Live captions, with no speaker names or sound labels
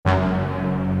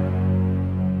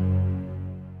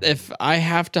If I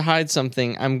have to hide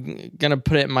something, I'm gonna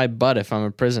put it in my butt if I'm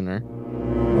a prisoner.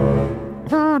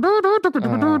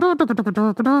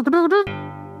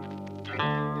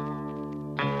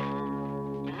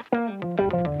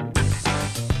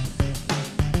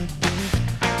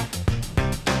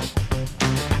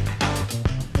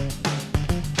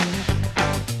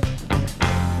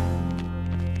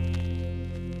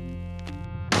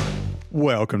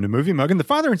 Welcome to Movie Muggin', the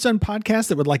father and son podcast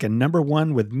that would like a number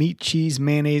one with meat, cheese,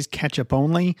 mayonnaise, ketchup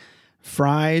only,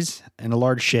 fries, and a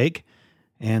large shake.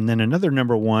 And then another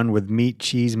number one with meat,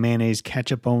 cheese, mayonnaise,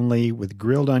 ketchup only, with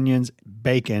grilled onions,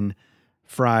 bacon,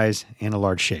 fries, and a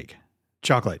large shake.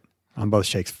 Chocolate on both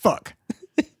shakes. Fuck.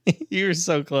 You were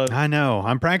so close. I know.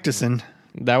 I'm practicing.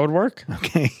 That would work.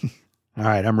 Okay. All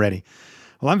right. I'm ready.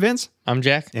 Well, I'm Vince. I'm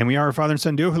Jack. And we are a father and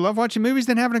son duo who love watching movies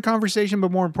and having a conversation,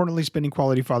 but more importantly, spending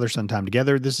quality father-son time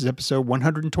together. This is episode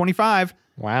 125.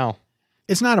 Wow.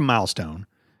 It's not a milestone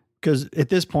because at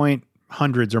this point,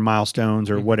 hundreds are milestones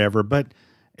or whatever, but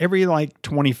every like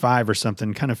 25 or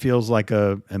something kind of feels like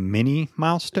a mini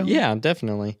milestone. Yeah,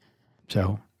 definitely.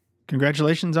 So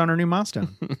congratulations on our new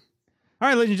milestone. All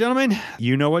right, ladies and gentlemen,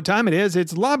 you know what time it is.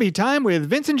 It's lobby time with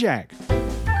Vince and Jack.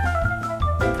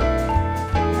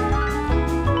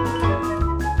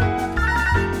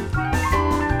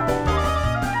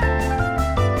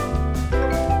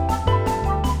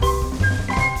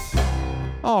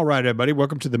 All right, everybody.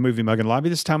 Welcome to the Movie Muggin' Lobby.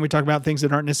 This time we talk about things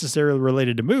that aren't necessarily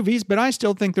related to movies, but I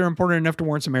still think they're important enough to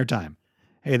warrant some airtime.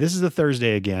 Hey, this is a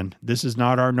Thursday again. This is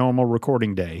not our normal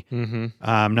recording day.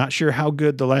 I'm not sure how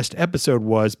good the last episode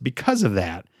was because of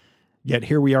that, yet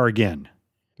here we are again.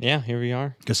 Yeah, here we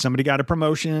are. Because somebody got a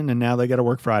promotion and now they got to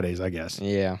work Fridays, I guess.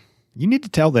 Yeah. You need to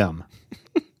tell them.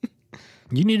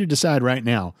 You need to decide right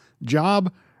now,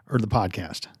 job or the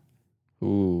podcast.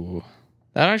 Ooh.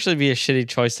 That'd actually be a shitty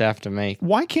choice to have to make.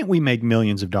 Why can't we make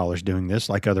millions of dollars doing this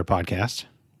like other podcasts?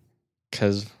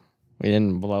 Because we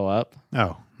didn't blow up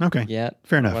Oh, okay. yet.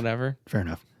 Fair enough. Whatever. Fair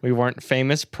enough. We weren't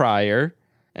famous prior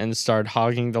and started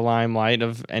hogging the limelight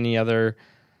of any other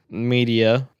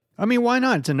media. I mean, why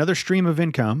not? It's another stream of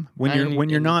income when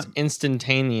you're not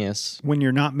instantaneous. when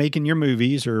you're not making your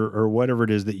movies or whatever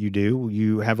it is that you do.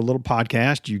 You have a little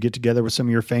podcast. You get together with some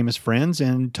of your famous friends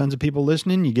and tons of people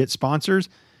listening. You get sponsors.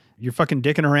 You're fucking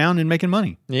dicking around and making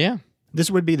money. Yeah. This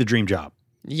would be the dream job.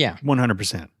 Yeah.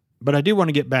 100%. But I do want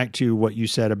to get back to what you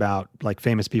said about like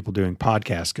famous people doing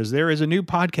podcasts, because there is a new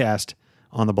podcast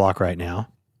on the block right now,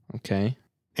 Okay.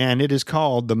 and it is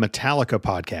called the Metallica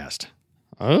Podcast.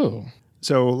 Oh.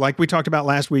 So like we talked about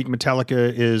last week,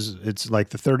 Metallica it's like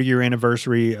the 30-year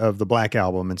anniversary of the Black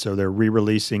Album, and so they're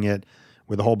re-releasing it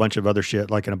with a whole bunch of other shit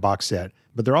like in a box set.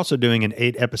 But they're also doing an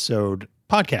 8-episode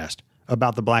podcast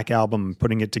about the Black Album and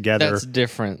putting it together. That's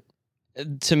different.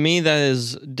 To me, that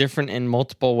is different in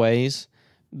multiple ways.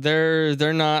 They're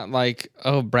not like,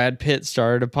 oh, Brad Pitt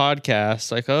started a podcast.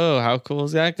 Like, oh, how cool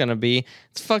is that going to be?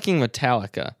 It's fucking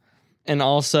Metallica. And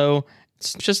also,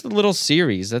 it's just a little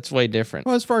series. That's way different.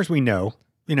 Well, as far as we know,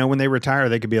 when they retire,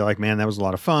 they could be like, man, that was a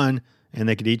lot of fun. And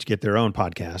they could each get their own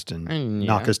podcast and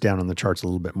knock us down on the charts a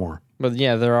little bit more. But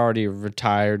yeah, they're already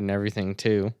retired and everything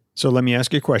too. So let me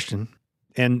ask you a question.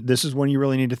 And this is one you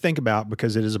really need to think about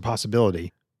because it is a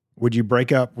possibility. Would you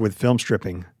break up with film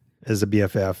stripping as a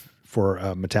BFF for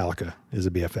Metallica as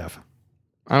a BFF?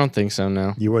 I don't think so,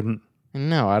 no. You wouldn't?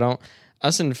 No, I don't.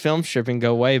 Us and film stripping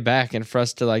go way back, and for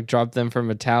us to like drop them for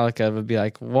Metallica would be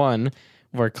like, one,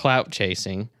 we're clout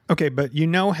chasing. Okay, but you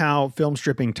know how film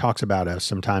stripping talks about us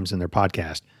sometimes in their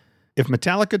podcast. If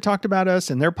Metallica talked about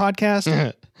us in their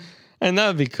podcast, and that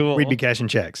would be cool. we'd be cashing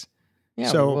checks. Yeah,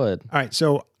 So, we would. All right,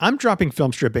 so I'm dropping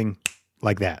film stripping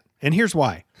like that. And here's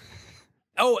why.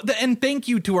 Oh, and thank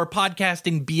you to our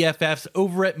podcasting BFFs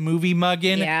over at Movie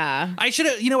Muggin'. Yeah. I should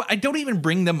have, I don't even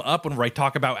bring them up whenever I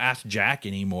talk about Ask Jack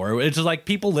anymore. It's just like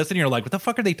people listening are like, what the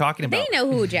fuck are they talking about? They know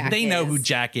who Jack is. They know who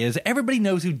Jack is. Everybody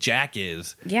knows who Jack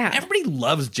is. Yeah. Everybody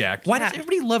loves Jack. Why does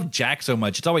everybody love Jack so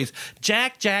much? It's always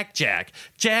Jack, Jack, Jack,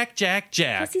 Jack, Jack,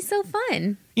 Jack. Because he's so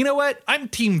fun. You know what? I'm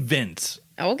Team Vince.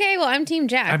 Okay, well, I'm Team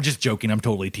Jack. I'm just joking. I'm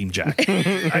totally Team Jack.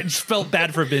 I just felt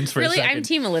bad for Vince for a second. I'm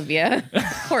Team Olivia.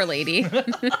 Poor lady.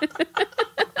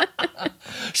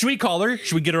 Should we call her?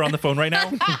 Should we get her on the phone right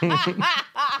now?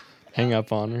 Hang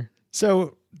up on her.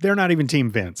 So they're not even Team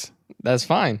Vince. That's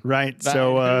fine. Right. That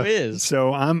So who is?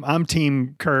 So I'm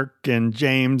Team Kirk and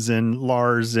James and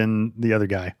Lars and the other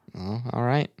guy. Oh, all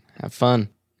right. Have fun.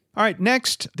 All right.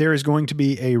 Next, there is going to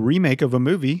be a remake of a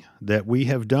movie that we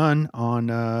have done on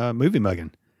Movie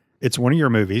Muggin'. It's one of your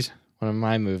movies. One of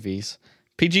my movies.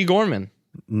 P.G. Gorman.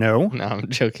 No. No, I'm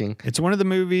joking. It's one of the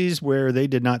movies where they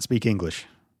did not speak English.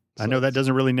 I know that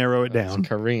doesn't really narrow it down. It's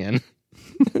Korean.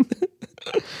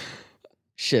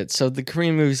 Shit. So the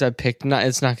Korean movies I picked,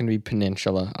 it's not going to be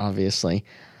Peninsula, obviously.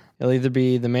 It'll either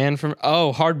be The Man from...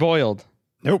 Oh, Hard Boiled.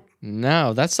 Nope.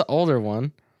 No, that's the older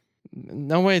one.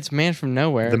 No way, it's Man from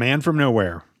Nowhere. The Man from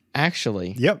Nowhere.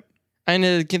 Actually. Yep. And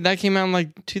that came out in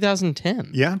like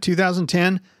 2010. Yeah,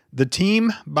 2010. The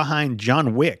team behind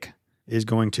John Wick is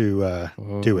going to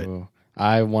do it. Ooh,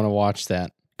 I want to watch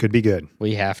that. Could be good.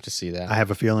 We have to see that. I have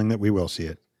a feeling that we will see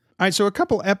it. All right, so a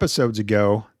couple episodes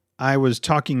ago, I was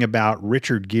talking about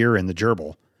Richard Gere and the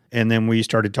gerbil, and then we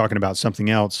started talking about something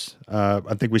else. I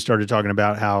think we started talking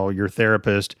about how your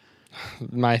therapist,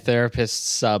 My therapist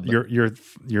sub.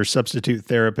 your substitute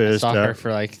therapist, saw her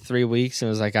for like 3 weeks and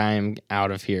was like, I am out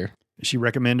of here. she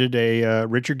recommended a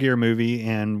Richard Gere movie,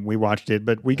 and we watched it.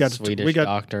 But we got Swedish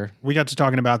doctor. we got to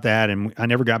talking about that, and I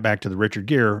never got back to the Richard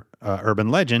Gere urban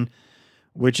legend,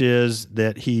 which is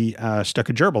that he stuck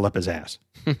a gerbil up his ass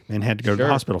and had to go to the Sure.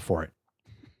 hospital for it.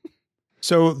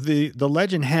 So the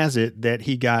legend has it that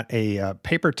he got a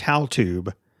paper towel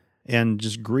tube and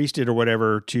just greased it or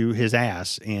whatever to his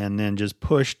ass, and then just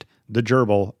pushed the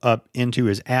gerbil up into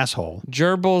his asshole.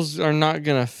 Gerbils are not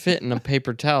going to fit in a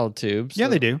paper towel tube. Yeah,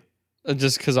 they do.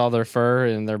 Just because all their fur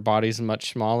and their body's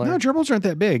much smaller. No, gerbils aren't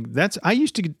that big. I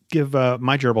used to give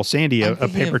my gerbil Sandy I'm a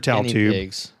thinking paper of towel guinea tube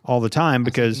pigs. all the time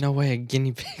because No way, a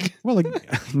guinea pig. well, no.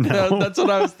 No, that's what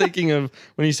I was thinking of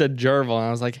when you said gerbil. And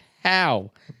I was like,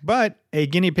 how? But a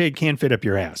guinea pig can fit up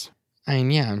your ass. I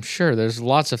mean, yeah, I'm sure there's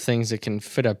lots of things that can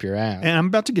fit up your ass. And I'm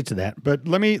about to get to that, but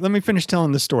let me finish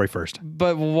telling this story first.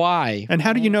 But why? And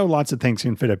how do you know lots of things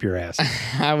can fit up your ass?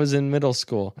 I was in middle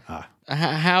school.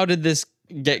 How did this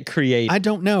get created? I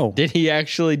don't know. Did he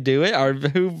actually do it, or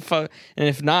and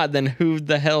if not, then who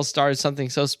the hell started something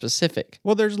so specific?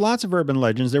 Well, there's lots of urban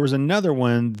legends. There was another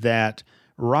one that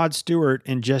Rod Stewart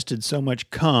ingested so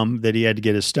much cum that he had to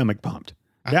get his stomach pumped.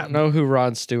 I don't know who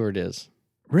Rod Stewart is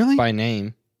Really? by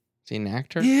name. Is he an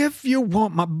actor? If you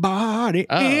want my body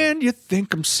Oh. and you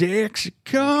think I'm sexy,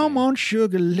 come on,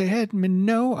 sugar, let me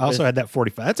know. I also had that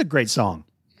 45. That's a great song.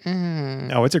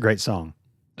 Oh, it's a great song.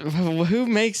 Who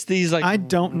makes these like I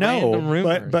don't know, random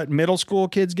rumors? but middle school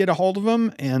kids get a hold of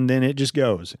them, and then it just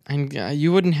goes. And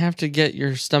you wouldn't have to get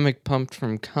your stomach pumped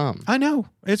from cum. I know.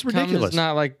 It's Cum ridiculous. is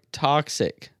not like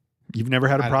toxic. You've never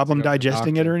had a I'd have problem to go to the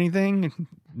digesting it doctor. or anything?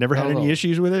 Never had A any little-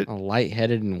 issues with it?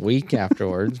 Lightheaded and weak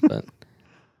afterwards, but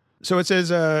So it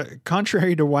says,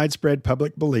 contrary to widespread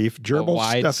public belief, gerbil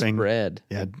stuffing. widespread.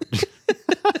 Yeah.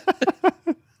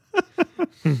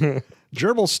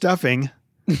 Gerbil stuffing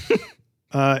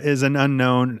is an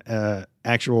unknown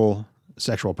actual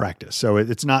sexual practice. So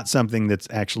it's not something that's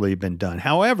actually been done.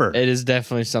 However, It is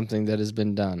definitely something that has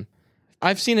been done.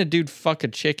 I've seen a dude fuck a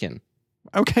chicken.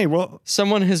 okay, well,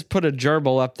 Someone has put a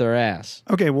gerbil up their ass.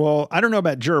 I don't know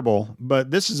about gerbil,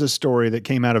 but this is a story that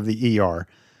came out of the ER.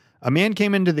 A man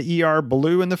came into the ER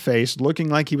blue in the face, looking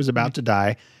like he was about to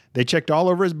die. They checked all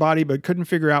over his body, but couldn't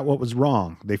figure out what was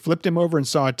wrong. They flipped him over and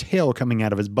saw a tail coming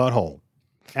out of his butthole.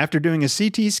 After doing a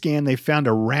CT scan, they found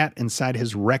a rat inside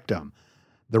his rectum.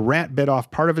 The rat bit off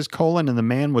part of his colon, and the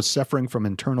man was suffering from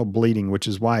internal bleeding, which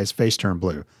is why his face turned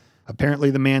blue.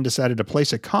 Apparently, the man decided to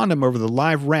place a condom over the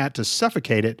live rat to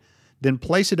suffocate it, then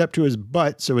place it up to his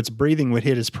butt so its breathing would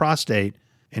hit his prostate,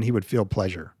 and he would feel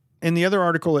pleasure. In the other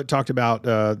article, it talked about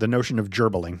the notion of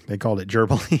gerbiling. They called it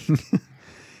gerbiling.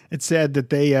 It said that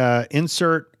they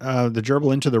insert the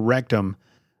gerbil into the rectum.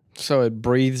 So it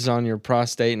breathes on your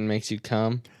prostate and makes you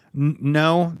cum.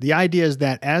 No, the idea is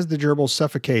that as the gerbil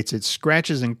suffocates, it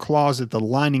scratches and claws at the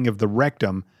lining of the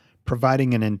rectum,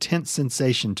 providing an intense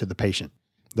sensation to the patient.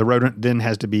 The rodent then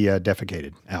has to be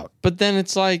defecated out. But then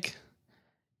it's like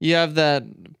you have that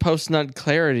post-nut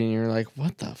clarity and you're like,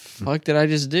 what the fuck did I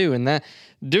just do? And that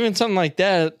doing something like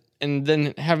that and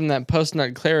then having that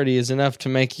post-nut clarity is enough to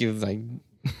make you like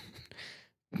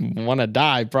want to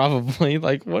die probably.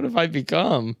 Like, what have I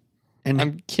become? And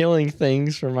I'm killing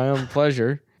things for my own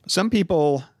pleasure. some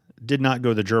people did not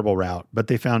go the gerbil route, but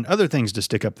they found other things to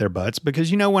stick up their butts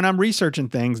because, when I'm researching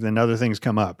things, then other things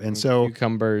come up. And so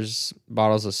Cucumbers,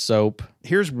 bottles of soap.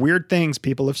 here's weird things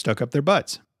people have stuck up their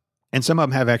butts. And some of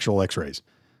them have actual x-rays.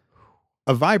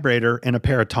 A vibrator and a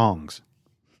pair of tongs.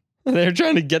 They're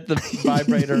trying to get the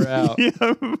vibrator out.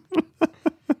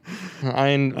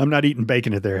 I'm not eating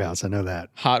bacon at their house. I know that.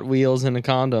 Hot Wheels and a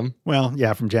condom. Well,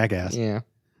 yeah, from Jackass. Yeah.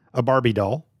 A Barbie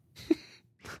doll,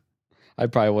 I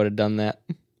probably would have done that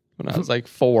when I was like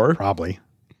 4. probably.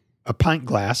 A pint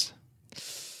glass.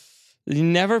 You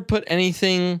never put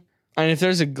anything. I mean, if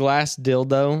there's a glass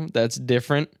dildo, that's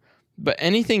different. But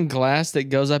anything glass that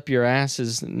goes up your ass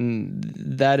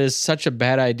that is such a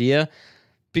bad idea.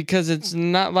 because it's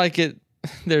not like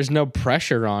there's no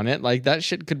pressure on it. Like that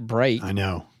shit could break. I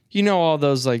know. You know all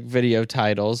those like video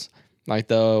titles, like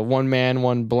the one man,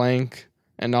 one blank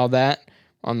and all that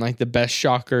on like the best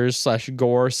shockers /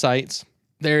 gore sites.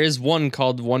 There is one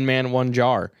called One Man, One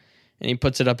Jar, and he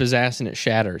puts it up his ass and it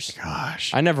shatters.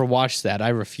 Gosh. I never watched that. I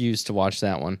refused to watch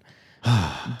that one.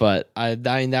 But I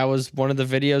that was one of the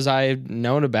videos I've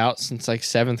known about since like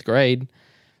 7th grade.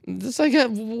 It's like,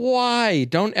 why?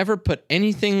 Don't ever put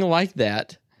anything like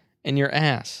that in your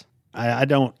ass. I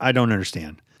don't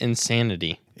understand.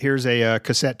 Insanity. Here's a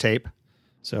cassette tape.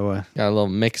 So Got a little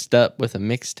mixed up with a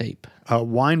mixtape. a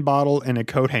wine bottle and a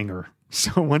coat hanger.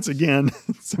 So once again,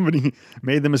 somebody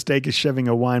made the mistake of shoving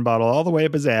a wine bottle all the way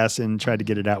up his ass and tried to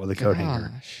get it out with a coat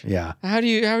hanger. Gosh. Yeah. How are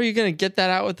you going to get that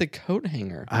out with the coat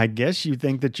hanger? I guess you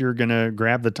think that you're going to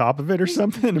grab the top of it or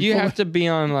something. and You pull have it. to be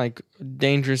on like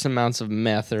dangerous amounts of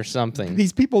meth or something.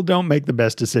 These people don't make the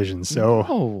best decisions. So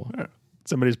Oh,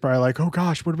 somebody's probably like, "Oh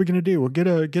gosh, what are we going to do? We'll get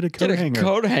a coat get a hanger."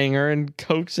 coat hanger and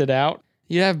coax it out.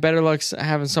 You'd have better luck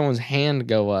having someone's hand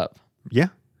go up, Yeah.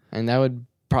 and that would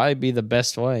probably be the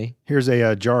best way. Here's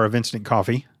a jar of instant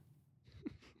coffee.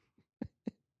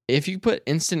 If you put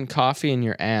instant coffee in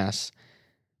your ass,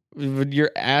 would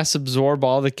your ass absorb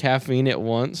all the caffeine at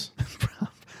once?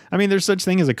 I mean, there's such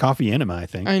thing as a coffee enema, I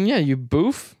think. I mean, yeah, you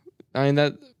boof. I mean,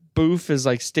 that boof is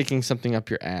like sticking something up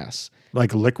your ass.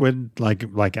 Like liquid,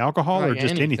 like alcohol, or Like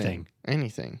just anything.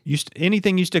 Anything.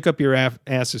 Anything you stick up your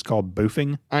ass is called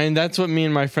boofing. I mean, that's what me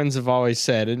and my friends have always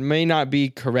said. It may not be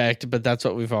correct, but that's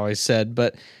what we've always said.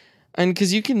 And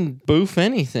because you can boof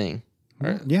anything.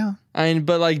 Yeah. I mean,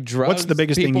 but like drugs. What's the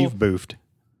biggest thing you've boofed?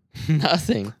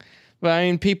 Nothing. But I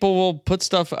mean, people will put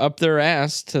stuff up their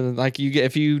ass to like you get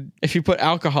if you put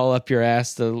alcohol up your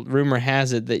ass, the rumor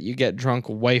has it that you get drunk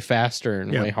way faster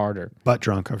and Yeah. way harder. Butt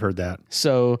drunk. I've heard that.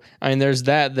 So I mean, there's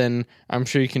that. Then I'm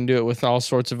sure you can do it with all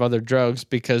sorts of other drugs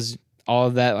because all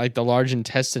of that, like the large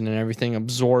intestine and everything,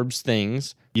 absorbs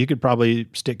things. You could probably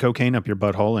stick cocaine up your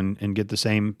butthole and get the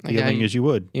same feeling as you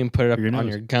would. You can put it up Your on nose.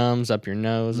 your gums, up your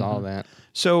nose, all that.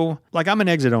 So, like, I'm an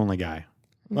exit only guy.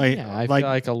 Like, Yeah, I feel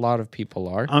like a lot of people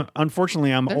are.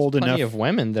 Unfortunately, I'm There's old plenty enough. of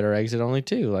women that are exit only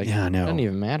too. Like, Yeah, I know. It doesn't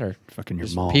even matter. Fucking your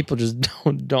mom. People just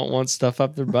don't want stuff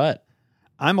up their butt.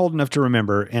 I'm old enough to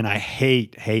remember, and I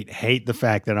hate the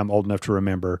fact that I'm old enough to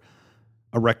remember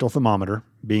a rectal thermometer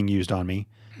being used on me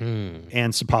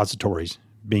and suppositories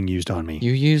being used on me.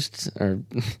 You used or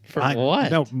for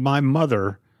what? No, my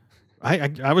mother.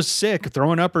 I was sick,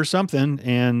 throwing up or something,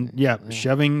 and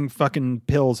shoving fucking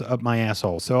pills up my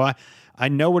asshole. So I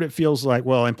know what it feels like.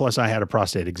 Well, and plus I had a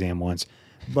prostate exam once,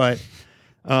 but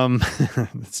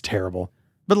it's terrible.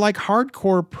 But like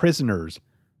hardcore prisoners,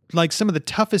 like some of the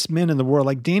toughest men in the world,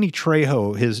 like Danny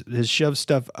Trejo, has shoved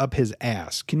stuff up his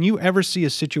ass. Can you ever see a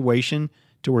situation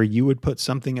to where you would put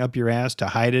something up your ass to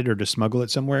hide it or to smuggle it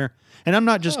somewhere? And I'm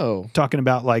not just talking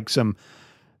about like some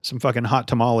fucking hot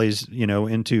tamales,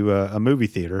 into a movie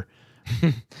theater.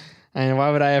 And why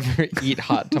would I ever eat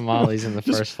hot tamales in the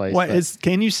first place?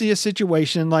 Can you see a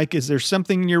situation like, is there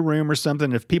something in your room or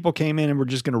something? If people came in and were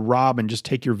just going to rob and just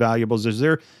take your valuables, is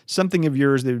there something of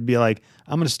yours that would be like,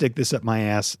 I'm going to stick this up my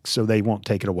ass so they won't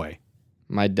take it away?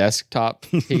 My desktop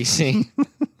PC.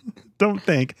 Don't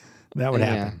think that would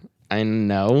happen. I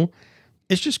know.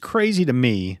 It's just crazy to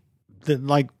me that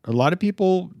like a lot of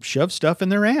people shove stuff in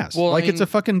their ass. Well, it's a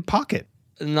fucking pocket.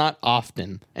 Not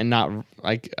often, and not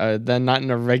like then not in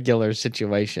a regular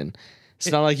situation. It's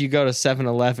not like you go to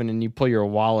 7-Eleven and you pull your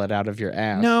wallet out of your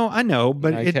ass. No, I know,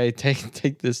 but Okay,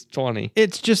 take this 20.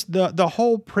 it's just the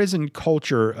whole prison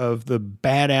culture of the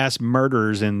badass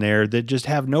murderers in there that just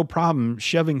have no problem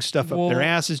shoving stuff up their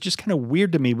ass is just kind of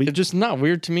weird to me. It's just not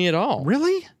weird to me at all.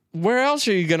 Really? Where else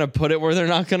are you going to put it where they're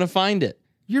not going to find it?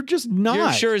 You're just not.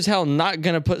 You're sure as hell not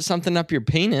going to put something up your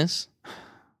penis.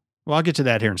 Well, I'll get to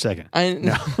that here in a second.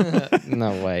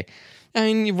 No way.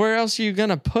 I mean, where else are you going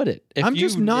to put it? I'm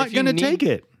just not going to take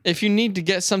it. If you need to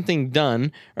get something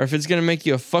done, or if it's going to make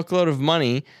you a fuckload of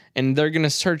money and they're going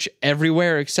to search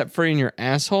everywhere except for in your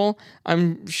asshole,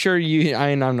 I'm not sure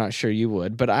you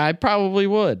would, but I probably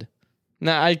would.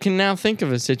 Now, I can now think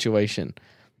of a situation.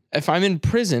 If I'm in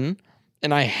prison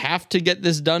and I have to get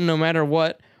this done no matter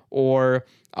what, or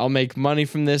I'll make money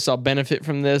from this, I'll benefit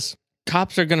from this,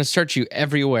 cops are going to search you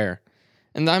everywhere.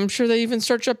 And I'm sure they even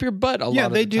search up your butt a lot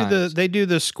of the times. They do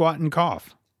the squat and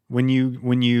cough when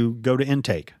you go to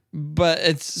intake. But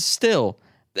it's still,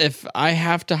 if I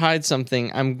have to hide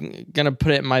something, I'm going to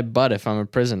put it in my butt if I'm a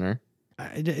prisoner.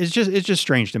 It's just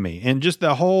strange to me. And just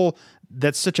the whole,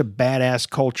 that's such a badass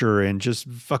culture and just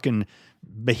fucking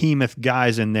behemoth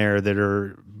guys in there that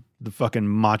are the fucking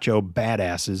macho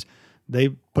badasses They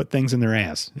put things in their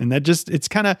ass. And it just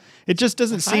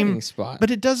doesn't seem, Hiding spot. but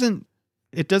it doesn't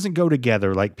go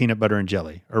together like peanut butter and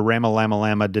jelly or rama lama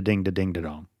lama da ding da ding da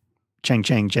dong. Chang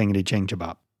chang changity chang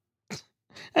chabop.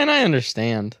 And I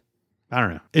understand. I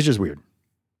don't know. It's just weird.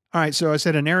 All right. So I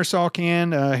said an aerosol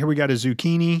can. Here we got a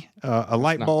zucchini, a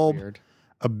light Not bulb, weird.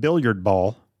 a billiard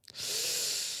ball,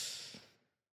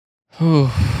 Whew,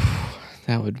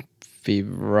 that would be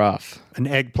rough. an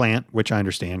eggplant, which I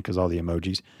understand because all the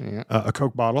emojis, Yeah. a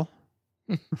Coke bottle,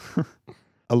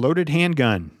 a loaded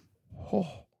handgun,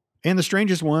 and the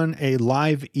strangest one, a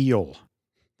live eel.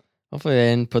 Hopefully they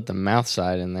didn't put the mouth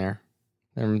side in there.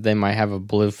 They might have a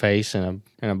blue face and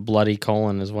a bloody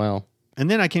colon as well. And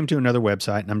then I came to another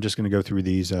website, and I'm just going to go through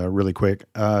these really quick.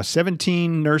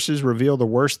 17 nurses reveal the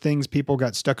worst things people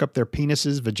got stuck up their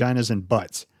penises, vaginas, and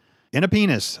butts. In a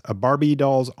penis, a Barbie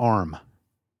doll's arm.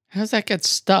 How does that get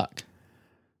stuck?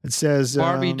 It says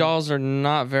Barbie dolls are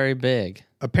not very big.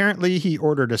 Apparently, he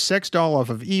ordered a sex doll off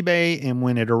of eBay, and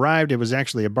when it arrived, it was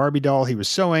actually a Barbie doll. He was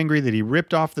so angry that he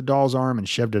ripped off the doll's arm and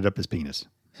shoved it up his penis.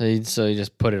 So you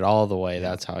just put it all the way.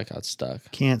 That's how it got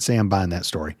stuck. Can't say I'm buying that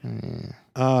story.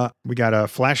 Yeah. We got a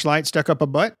flashlight stuck up a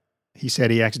butt. He said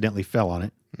he accidentally fell on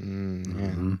it. Yeah.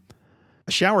 Mhm.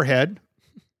 A shower head.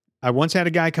 I once had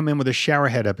a guy come in with a shower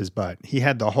head up his butt. He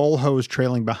had the whole hose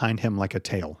trailing behind him like a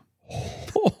tail.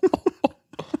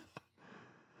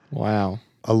 Wow.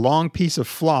 A long piece of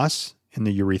floss in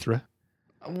the urethra.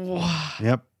 Wow.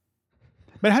 Yep.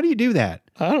 But how do you do that?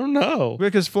 I don't know.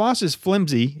 Because floss is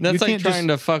flimsy. That's like trying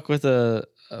to fuck with a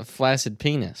flaccid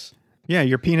penis. Yeah,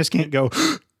 your penis can't go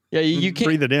Yeah, you can't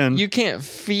breathe it in. You can't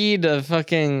feed a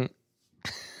fucking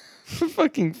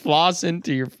floss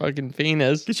into your fucking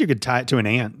penis. Guess you could tie it to an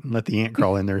ant and let the ant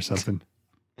crawl in there or something.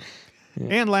 Yeah.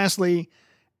 And lastly,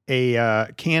 a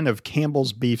can of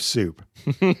Campbell's beef soup.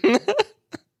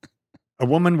 A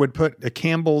woman would put a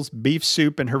Campbell's beef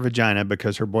soup in her vagina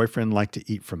because her boyfriend liked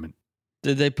to eat from it.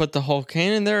 Did they put the whole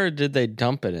can in there or did they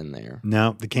dump it in there?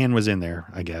 No, the can was in there,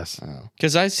 I guess.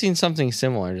 Because I've seen something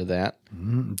similar to that.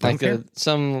 Don't Like care.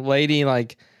 some lady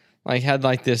like had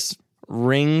like this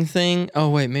ring thing. Oh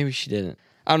wait, maybe she didn't.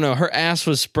 I don't know. Her ass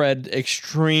was spread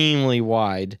extremely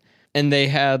wide, and they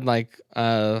had like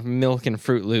milk and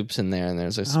Fruit Loops in there, and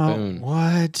there's a spoon. Oh,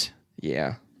 what?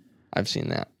 Yeah, I've seen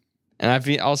that, and I've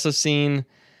also seen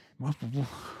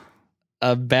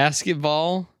a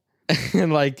basketball,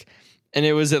 and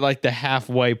it was at like the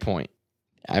halfway point.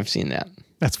 I've seen that.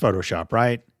 That's Photoshop,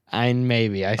 right? I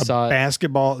saw it.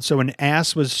 Basketball. So an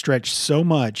ass was stretched so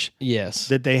much Yes.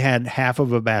 that they had half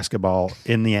of a basketball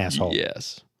in the asshole.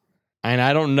 Yes. And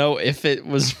I don't know if it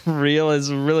was real. It's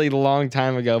a really long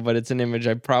time ago, but it's an image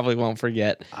I probably won't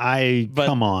forget.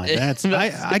 Come on. That's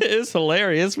it's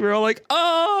hilarious. We were all like,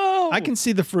 oh. I can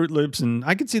see the Fruit Loops and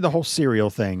I can see the whole cereal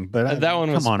thing, but That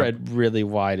one was come on. spread really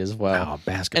wide as well. Oh,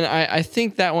 basketball. And I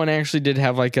think that one actually did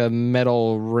have like a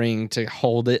metal ring to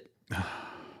hold it.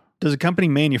 Does a company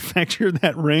manufacture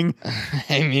that ring?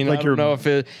 I mean, Like I don't know if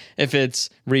it's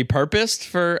repurposed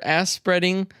for ass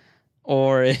spreading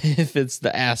or if it's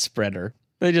the ass spreader.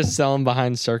 They just sell them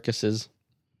behind circuses.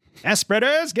 Ass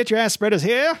spreaders, get your ass spreaders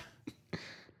here.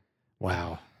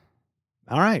 Wow.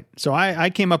 All right. So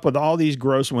I came up with all these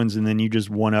gross ones and then you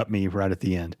just one up me right at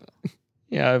the end.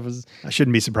 Yeah, I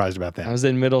shouldn't be surprised about I that. was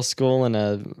in middle school in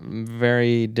a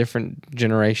very different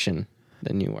generation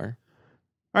than you were.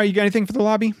 All right. You got anything for the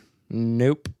lobby?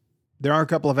 Nope. There are a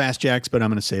couple of Ask Jacks, but I'm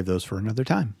going to save those for another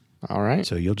time. All right.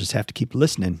 So you'll just have to keep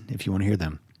listening if you want to hear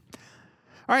them.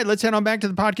 All right, let's head on back to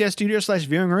the podcast studio /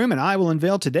 viewing room, and I will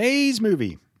unveil today's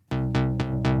movie.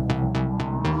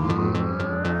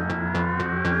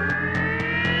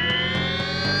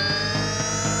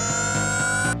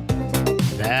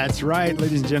 That's right,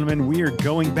 ladies and gentlemen, we are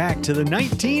going back to the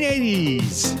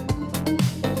 1980s.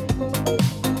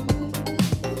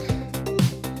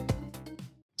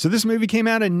 So this movie came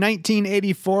out in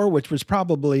 1984, which was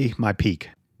probably my peak.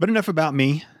 But enough about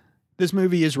me. This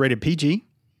movie is rated PG.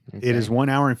 Okay. It is 1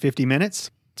 hour and 50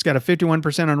 minutes. It's got a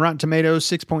 51% on Rotten Tomatoes,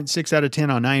 6.6 out of 10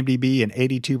 on IMDb, and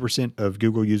 82% of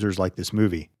Google users like this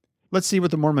movie. Let's see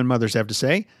what the Mormon mothers have to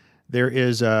say. There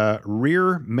is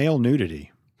rear male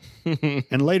nudity.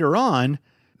 And later on,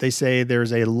 they say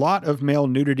there's a lot of male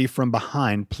nudity from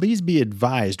behind. Please be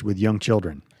advised with young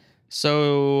children.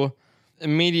 So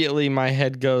immediately my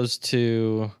head goes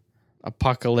to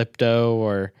Apocalypto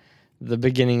or the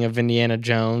beginning of Indiana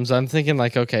Jones. I'm thinking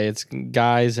like, okay, it's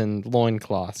guys in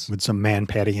loincloths. With some man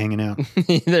patty hanging out.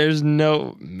 There's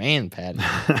no man patty.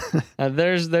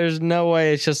 There's no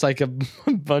way it's just like a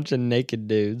bunch of naked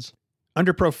dudes.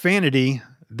 Under profanity,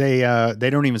 they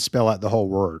don't even spell out the whole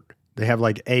word. They have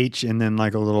like H and then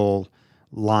like a little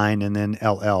line and then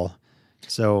LL.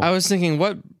 So I was thinking,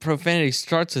 what profanity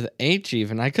starts with H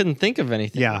even? I couldn't think of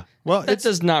anything. yeah, well, That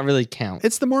does not really count.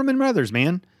 it's the Mormon Brothers,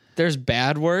 man. There's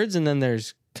bad words and then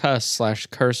there's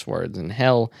cuss/curse words, and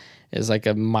hell is like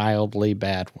a mildly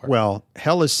bad word. Well,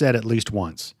 hell is said at least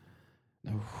once.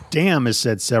 Damn is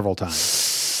said several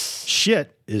times.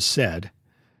 Shit is said.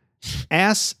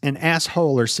 Ass and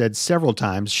asshole are said several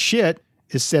times. Shit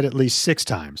is said at least 6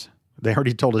 times. They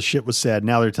already told us shit was said.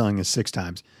 Now they're telling us 6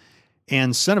 times.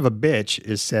 And son of a bitch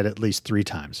is said at least 3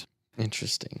 times.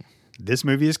 Interesting. This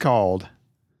movie is called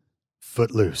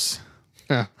Footloose.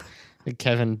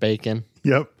 Kevin Bacon.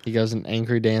 Yep. He goes in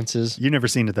angry dances. You've never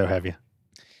seen it though, have you?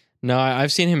 No,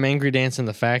 I've seen him angry dance in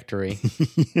the factory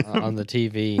on the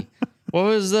TV. What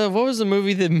was the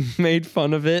movie that made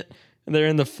fun of it? They're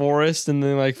in the forest and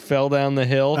they like fell down the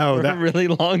hill for a really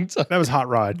long time. That was Hot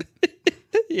Rod.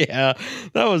 Yeah,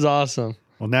 that was awesome.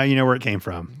 Well, now you know where it came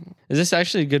from. Is this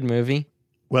actually a good movie?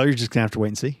 Well, you're just going to have to wait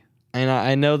and see. And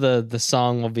I know the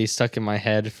song will be stuck in my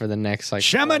head for the next like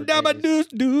 4 Shamma dabba days.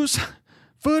 deuce,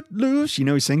 Footloose. You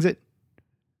know who sings it?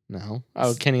 No.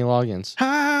 Oh, Kenny Loggins.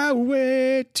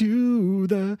 Highway to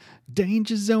the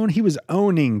danger zone. He was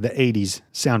owning the 80s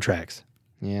soundtracks.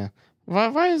 Yeah.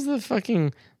 Why is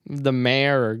the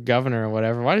mayor or governor or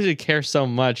whatever, why does he care so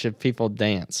much if people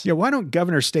dance? Yeah, why don't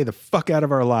governors stay the fuck out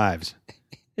of our lives?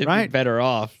 It'd right? be better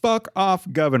off. Fuck off,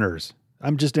 governors.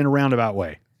 I'm just in a roundabout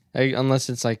way. Unless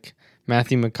it's like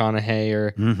Matthew McConaughey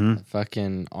or Mm-hmm.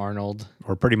 fucking Arnold.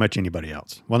 Or pretty much anybody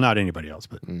else. Well, not anybody else,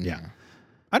 but yeah.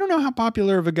 I don't know how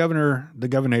popular of a governor the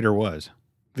governator was.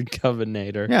 The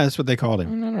Governator. Yeah, that's what they called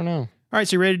him. I don't know. All right,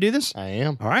 so you ready to do this? I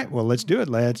am. All right, well, let's do it.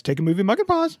 Let's take a movie mug and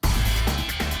pause.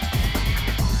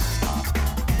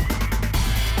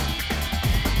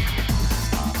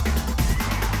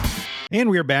 And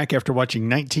we are back after watching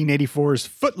 1984's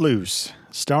Footloose,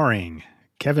 starring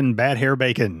Kevin Bad Hair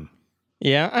Bacon.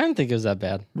 Yeah, I didn't think it was that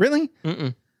bad. Really?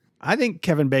 Mm-mm. I think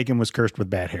Kevin Bacon was cursed with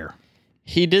bad hair.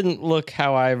 He didn't look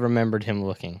how I remembered him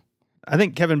looking. I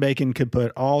think Kevin Bacon could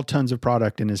put all tons of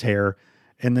product in his hair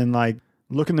and then like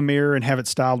look in the mirror and have it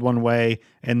styled one way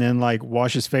and then like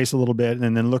wash his face a little bit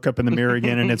and then look up in the mirror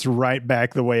again and it's right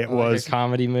back the way it was. Like a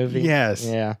comedy movie? Yes.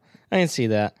 Yeah, I can see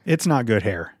that. It's not good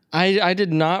hair. I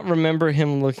did not remember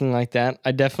him looking like that.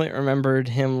 I definitely remembered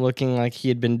him looking like he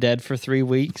had been dead for 3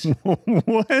 weeks.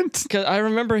 What? Because I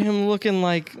remember him looking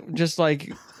like just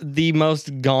like the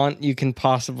most gaunt you can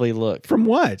possibly look. From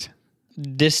what?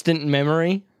 Distant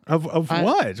memory. Of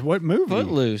what? What movie?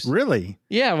 Footloose. Really?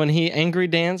 Yeah, when he angry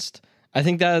danced. I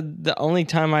think that the only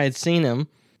time I had seen him.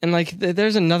 And like,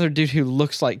 there's another dude who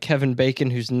looks like Kevin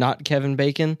Bacon who's not Kevin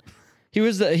Bacon. He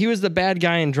was the bad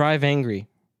guy in Drive Angry,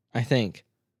 I think.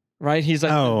 Right? He's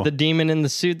like the demon in the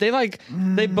suit. They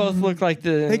both look like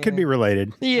the... They could be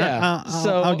related. Yeah.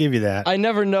 I'll give you that. I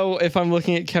never know if I'm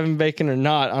looking at Kevin Bacon or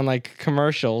not on like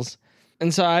commercials.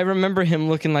 And so I remember him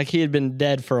looking like he had been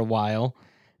dead for a while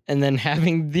and then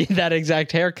having that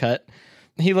exact haircut.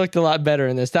 He looked a lot better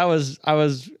in this. I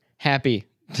was happy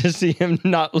to see him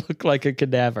not look like a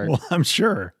cadaver. Well, I'm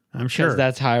sure. Because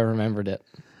that's how I remembered it.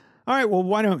 All right. Well,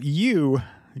 why don't you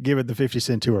give it the 50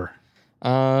 cent tour?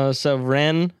 So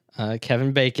Ren,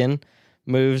 Kevin Bacon,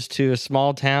 moves to a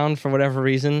small town for whatever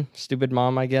reason. Stupid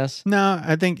mom, I guess. No,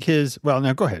 I think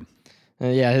no, go ahead.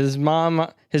 Yeah,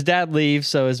 his dad leaves,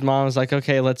 so his mom's like,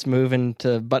 okay, let's move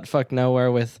into buttfuck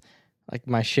nowhere with like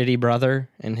my shitty brother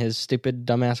and his stupid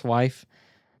dumbass wife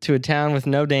to a town with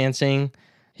no dancing.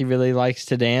 He really likes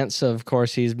to dance, so of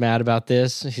course he's mad about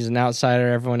this. He's an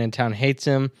outsider. Everyone in town hates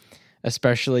him,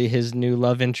 especially his new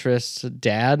love interest's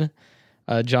dad.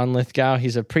 John Lithgow,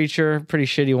 he's a preacher, pretty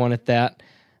shitty one at that.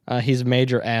 He's a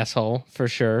major asshole, for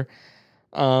sure.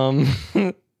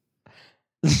 Sorry,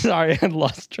 I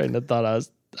lost train of thought.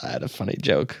 I had a funny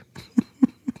joke.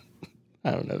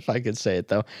 I don't know if I could say it,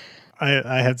 though.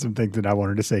 I had some things that I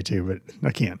wanted to say, too, but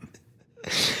I can't.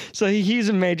 So he's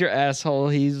a major asshole.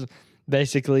 He's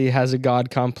basically has a God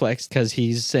complex because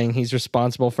he's saying he's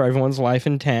responsible for everyone's life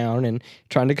in town and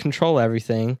trying to control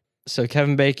everything. So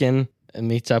Kevin Bacon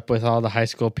meets up with all the high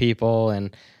school people,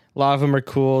 and a lot of them are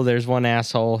cool. There's one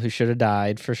asshole who should have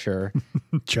died for sure.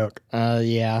 Chuck.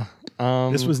 Yeah.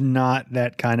 This was not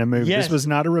that kind of movie. Yes. This was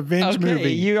not a revenge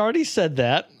movie. You already said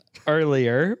that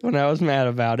earlier when I was mad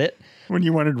about it. When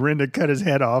you wanted Ren to cut his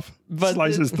head off,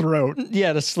 slice his throat.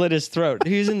 Yeah, to slit his throat.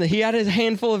 He had his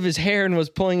handful of his hair and was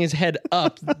pulling his head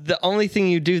up. The only thing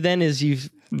you do then is you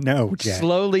Jack.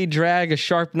 slowly drag a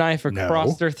sharp knife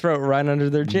across their throat right under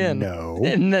their chin. No.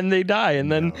 And then they die.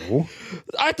 And then No.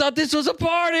 I thought this was a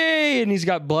party. And he's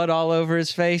got blood all over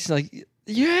his face. Like,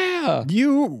 yeah.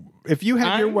 You if you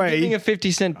had your I'm way, giving a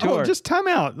 50-cent tour. oh, just time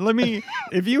out.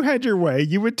 If you had your way,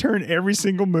 you would turn every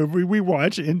single movie we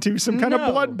watch into some kind of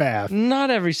No, bloodbath. Not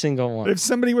every single one. If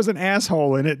somebody was an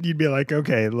asshole in it, you'd be like,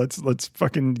 okay, let's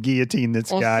fucking guillotine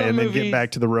this Well, guy some and then movies- get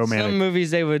back to the romantic. Some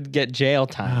movies they would get jail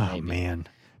time. Oh maybe. man,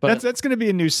 But- that's going to be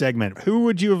a new segment. Who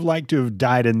would you have liked to have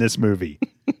died in this movie,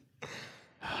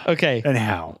 Okay, and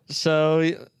how? so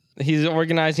he's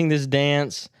organizing this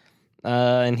dance,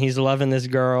 and he's loving this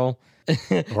girl.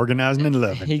 Organizing and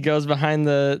loving. He goes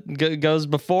goes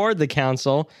before the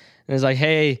council and is like,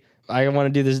 "Hey, I want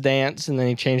to do this dance," and then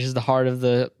he changes the heart of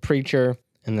the preacher,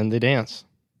 and then they dance.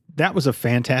 That was a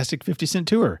fantastic 50-cent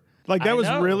tour. Like that I was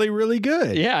know. really, really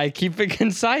good. Yeah, I keep it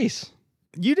concise.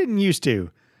 You didn't used to.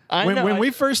 I When know.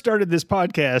 we first started this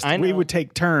podcast, I we know. would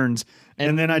take turns,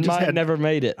 and then I just mine had never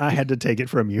made it. I had to take it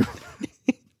from you.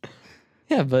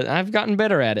 Yeah, but I've gotten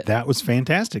better at it. That was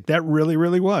fantastic. That really,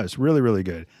 really was. Really, really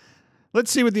good. Let's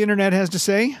see what the internet has to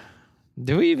say.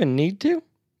 Do we even need to?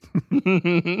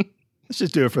 Let's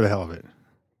just do it for the hell of it.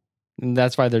 And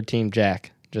that's why they're Team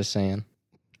Jack. Just saying.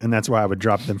 And that's why I would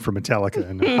drop them for Metallica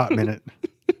in a hot minute.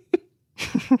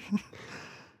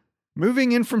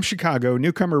 Moving in from Chicago,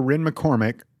 newcomer Ren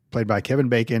McCormick, played by Kevin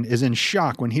Bacon, is in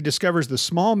shock when he discovers the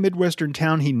small Midwestern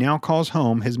town he now calls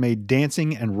home has made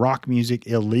dancing and rock music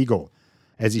illegal.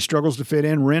 As he struggles to fit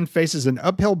in, Ren faces an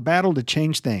uphill battle to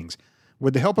change things.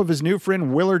 With the help of his new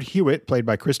friend Willard Hewitt, played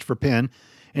by Christopher Penn,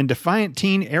 and defiant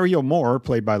teen Ariel Moore,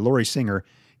 played by Laurie Singer,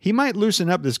 he might loosen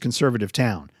up this conservative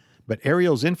town. But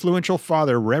Ariel's influential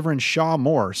father, Reverend Shaw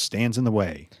Moore, stands in the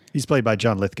way. He's played by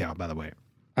John Lithgow, by the way.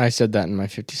 I said that in my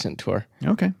 50-cent tour.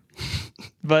 Okay.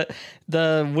 But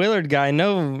the Willard guy,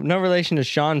 no relation to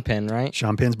Sean Penn, right?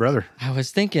 Sean Penn's brother. I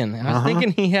was thinking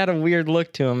he had a weird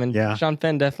look to him, and Yeah. Sean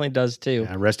Penn definitely does too.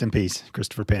 Rest in peace,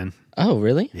 Christopher Penn. Oh,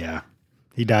 really? Yeah.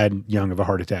 He died young of a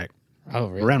heart attack. Oh,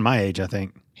 really? Around my age, I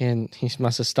think. And he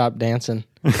must have stopped dancing.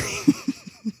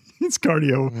 It's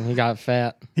cardio. And he got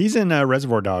fat. He's in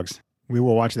Reservoir Dogs. We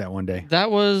will watch that one day. That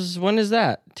was, when is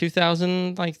that?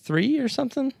 2003 or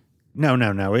something? No.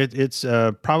 It's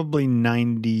probably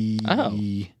 90, Oh.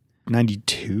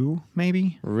 92,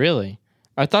 maybe? Really?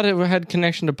 I thought it had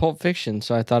connection to Pulp Fiction,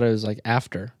 so I thought it was like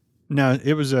after. No,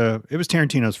 it was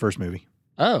Tarantino's first movie.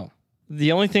 Oh.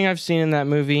 The only thing I've seen in that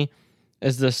movie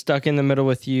is the stuck in the middle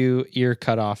with you ear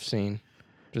cut off scene.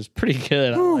 It was pretty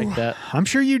good. I like that. I'm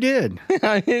sure you did.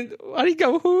 I mean, why do you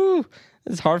go, whoo?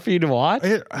 It's hard for you to watch.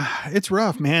 It's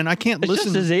rough, man. I can't It's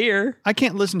listen. just his ear. I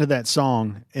can't listen to that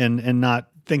song and not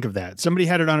think of that. Somebody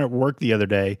had it on at work the other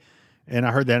day, and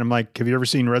I heard that. I'm like, "Have you ever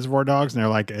seen Reservoir Dogs?" And they're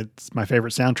like, "It's my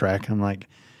favorite soundtrack." I'm like,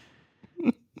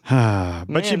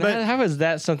 but How is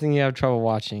that something you have trouble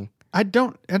watching I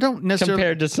don't necessarily.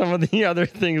 compared to some of the other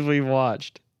things we've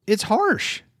watched? It's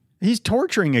harsh. He's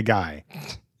torturing a guy.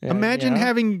 Yeah, Imagine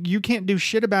yeah. you can't do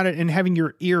shit about it and having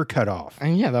your ear cut off.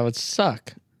 And yeah, that would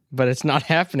suck. But it's not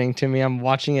happening to me. I'm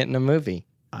watching it in a movie.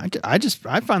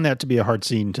 I find that to be a hard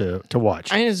scene to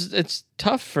watch. I mean, it's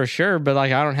tough for sure, but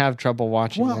like I don't have trouble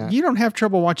watching Well, that. you don't have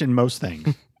trouble watching most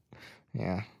things.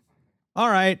 Yeah. All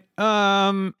right.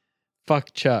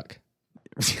 Fuck Chuck.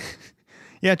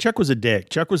 Yeah, Chuck was a dick.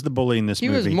 Chuck was the bully in this He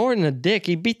movie. was more than a dick.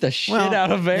 He beat the shit Well,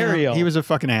 out of yeah, Ariel. he was a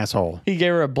fucking asshole. He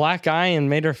gave her a black eye and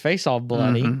made her face all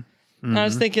bloody. Mhm. And I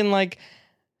was thinking, like,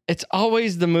 it's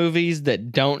always the movies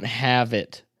that don't have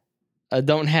it,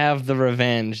 don't have the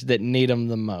revenge that need them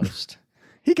the most.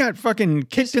 He got fucking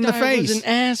kicked in the Guy face. was an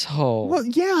asshole. Well,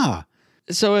 yeah.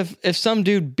 So if some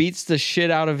dude beats the shit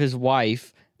out of his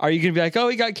wife, are you gonna be like, oh,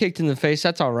 he got kicked in the face?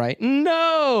 That's all right.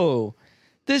 No,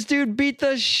 this dude beat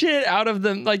the shit out of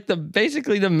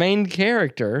basically the main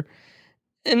character,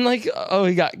 and like, oh,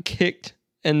 he got kicked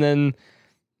and then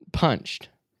punched.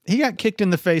 He got kicked in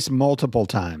the face multiple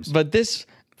times. But this,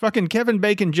 Fucking Kevin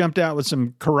Bacon jumped out with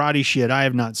some karate shit I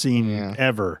have not seen Yeah.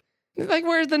 ever. like,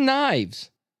 where's the knives?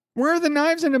 Where are the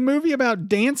knives in a movie about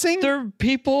dancing? They're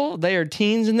people. They are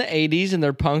teens in the 80s and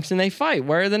they're punks and they fight.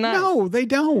 Where are the knives? No, they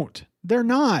don't. They're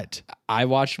not. I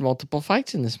watched multiple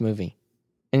fights in this movie,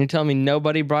 and you tell me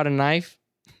nobody brought a knife?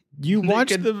 You They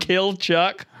watched could the kill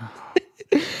Chuck.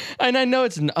 And I know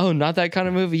it's not that kind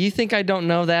of movie. You think I don't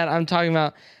know that? I'm talking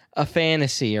about a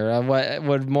fantasy or what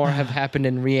would more have happened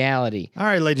in reality. All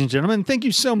right, ladies and gentlemen, thank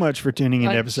you so much for tuning in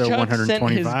to Like, episode Chuck sent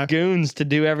 125. his goons to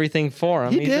do everything for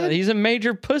him. He did. He's a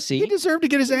major pussy. He deserved to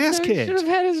get his ass He kicked. should have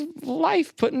had his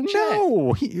life put in check.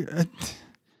 No,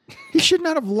 he should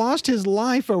not have lost his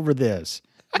life over this.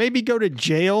 Maybe go to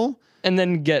jail. And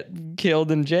then get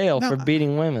killed in jail No, for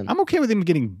beating women. I'm okay with him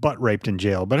getting butt raped in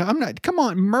jail, but I'm not. Come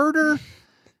on, murder?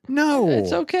 No.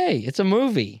 It's okay. It's a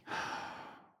movie.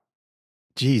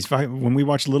 Geez, when we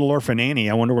watch Little Orphan Annie,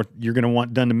 I wonder what you're going to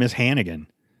want done to Miss Hannigan.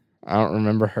 I don't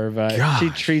remember her, but she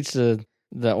Gosh. treats the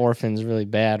orphans really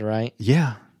bad, right?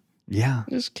 Yeah. Yeah.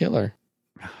 Just kill her.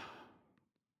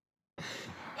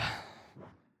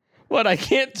 What, I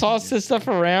can't toss this stuff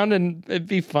around and it'd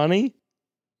be funny?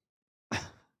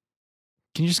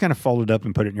 Can you just kind of fold it up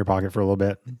and put it in your pocket for a little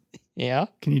bit? Yeah.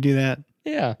 Can you do that?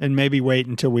 Yeah. And maybe wait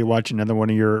until we watch another one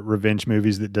of your revenge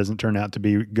movies that doesn't turn out to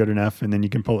be good enough, and then you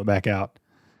can pull it back out.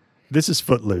 This is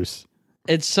Footloose.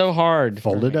 It's so hard.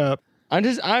 Fold it up. I'm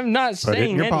not Put it in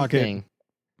saying your pocket.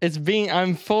 anything.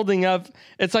 I'm folding up.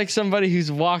 It's like somebody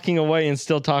who's walking away and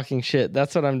still talking shit.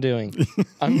 That's what I'm doing.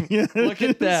 Yeah, Look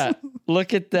at that.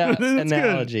 Look at that That's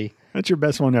analogy. good. That's your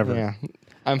best one ever. Yeah.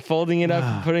 I'm folding it up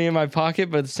and putting it in my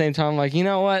pocket, but at the same time, I'm like, you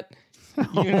know what?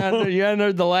 You're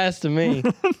not the last of me.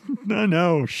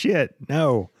 No, shit,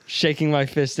 no. Shaking my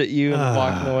fist at you and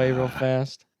walking away real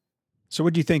fast. So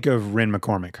what'd you think of Ren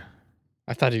McCormick?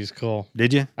 I thought he was cool.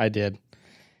 Did you? I did.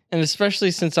 And especially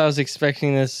since I was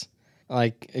expecting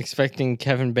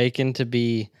Kevin Bacon to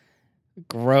be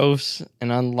gross and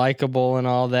unlikable and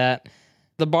all that.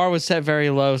 The bar was set very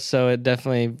low, so it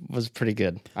definitely was pretty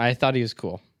good. I thought he was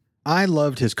cool. I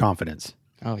loved his confidence.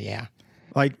 Oh, yeah.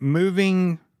 Like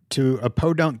moving to a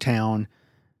podunk town,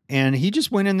 and he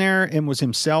just went in there and was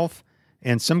himself,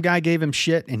 and some guy gave him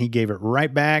shit, and he gave it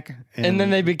right back. And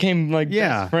then they became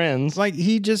best friends. Like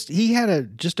he had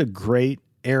a great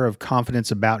air of confidence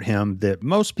about him that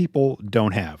most people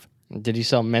don't have. Did he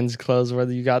sell men's clothes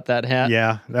whether you got that hat?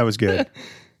 Yeah, that was good.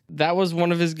 That was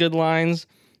one of his good lines.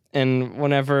 And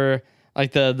whenever,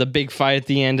 like the big fight at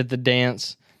the end at the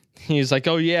dance, he was like,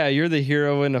 oh yeah, you're the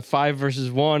hero in a 5 versus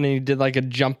 1. And he did like a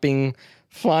jumping,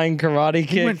 flying karate He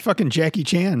kick. went fucking Jackie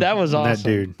Chan. That was awesome. That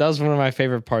dude. That was one of my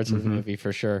favorite parts of the movie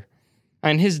for sure.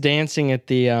 And his dancing at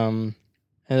the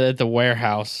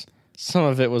warehouse, some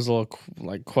of it was a little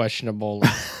like questionable.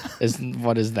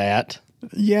 What is that?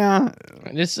 Yeah.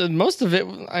 Just most of it,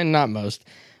 not most,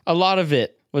 a lot of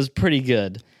it was pretty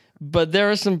good. But there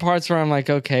are some parts where I'm like,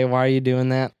 okay, why are you doing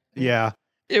that? Yeah.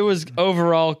 It was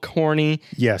overall corny,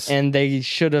 Yes. and they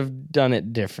should have done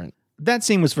it different. That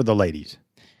scene was for the ladies.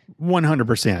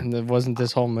 100%. And it wasn't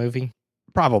this whole movie.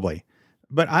 Probably.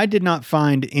 But I did not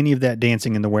find any of that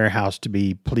dancing in the warehouse to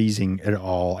be pleasing at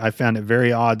all. I found it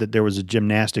very odd that there was a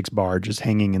gymnastics bar just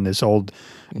hanging in this old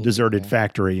deserted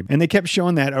factory. And they kept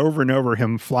showing that over and over,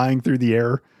 him flying through the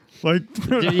air. Like,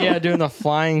 Yeah, doing the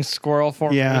flying squirrel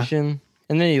formation.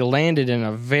 And then he landed in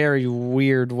a very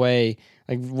weird way,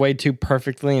 like way too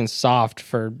perfectly and soft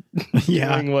for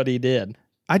doing what he did.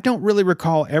 I don't really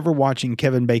recall ever watching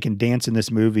Kevin Bacon dance in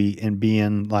this movie and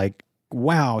being like,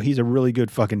 wow, he's a really good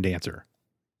fucking dancer.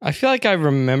 I feel like I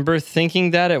remember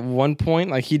thinking that at one point,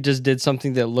 like he just did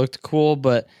something that looked cool,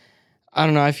 but I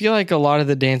don't know. I feel like a lot of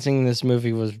the dancing in this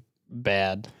movie was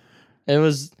bad. It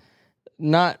was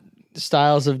not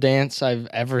styles of dance I've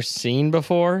ever seen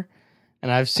before.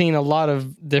 And I've seen a lot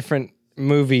of different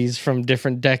movies from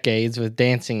different decades with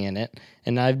dancing in it.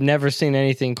 And I've never seen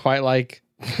anything quite like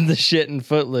the shit in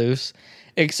Footloose,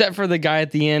 except for the guy at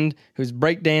the end who's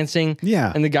breakdancing.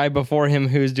 Yeah. And the guy before him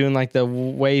who's doing like the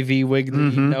wavy, wiggly,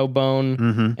 no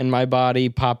bone in my body,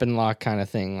 pop and lock kind of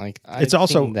thing. Like It's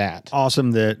also seen that.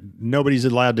 awesome that nobody's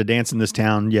allowed to dance in this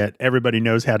town, yet everybody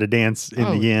knows how to dance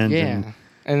in the end. Yeah.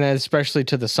 And then especially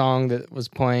to the song that was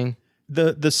playing.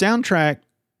 The soundtrack,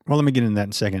 well, let me get into that in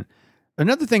a second.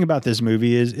 Another thing about this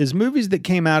movie is movies that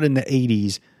came out in the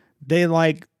 80s, they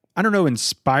like, I don't know,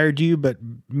 inspired you, but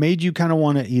made you kind of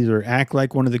want to either act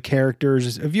like one of the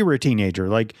characters if you were a teenager,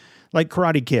 like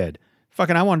Karate Kid.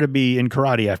 Fucking, I wanted to be in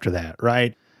karate after that,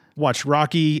 right? Watched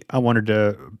Rocky, I wanted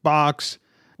to box.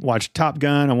 Watched Top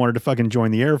Gun, I wanted to fucking join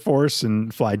the Air Force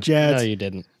and fly jets. No, you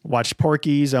didn't. Watched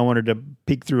Porky's, I wanted to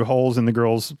peek through holes in the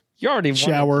girls' You already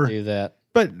shower. wanted to do that.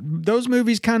 But those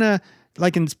movies kind of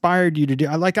like inspired you to do.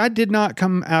 Like, I did not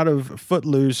come out of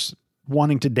Footloose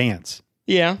wanting to dance.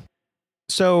 Yeah.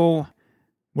 So,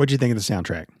 what'd you think of the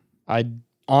soundtrack? I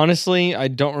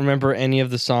don't remember any of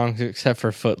the songs except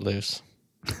for Footloose.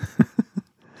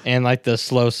 And like the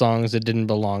slow songs that didn't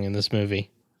belong in this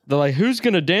movie. They're like, who's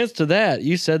going to dance to that?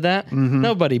 You said that?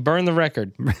 Nobody. Burn the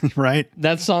record. Right?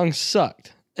 That song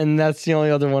sucked. And that's the only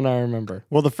other one I remember.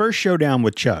 Well, the first showdown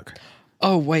with Chuck.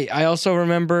 Oh, wait. I also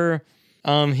remember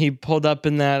he pulled up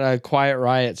in that Quiet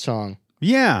Riot song.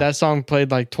 Yeah. That song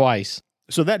played like twice.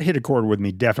 So that hit a chord with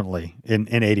me definitely in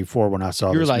 84 when I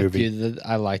saw You're this like, movie. dude,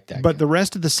 I like that. But the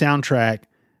rest of the soundtrack,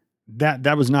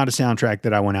 that was not a soundtrack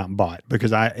that I went out and bought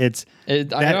because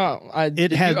did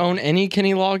you own any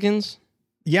Kenny Loggins?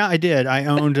 Yeah, I did. I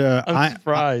owned I'm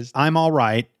surprised. I'm All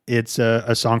Right It's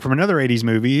a song from another 80s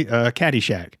movie,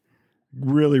 Caddyshack.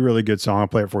 Really, really good song. I'll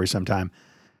play it for you sometime.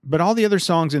 But all the other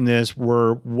songs in this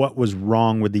were what was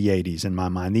wrong with the 80s in my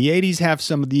mind. The 80s have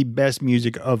some of the best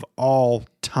music of all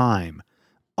time.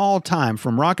 All time,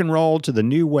 from rock and roll to the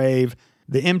new wave,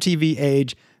 the MTV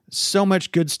age, so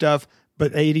much good stuff,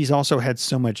 but 80s also had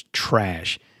so much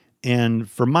trash. And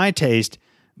for my taste,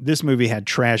 this movie had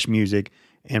trash music.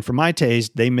 And for my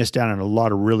taste, they missed out on a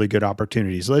lot of really good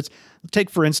opportunities. Let's take,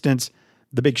 for instance,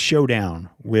 the big showdown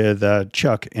with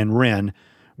Chuck and Ren,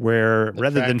 where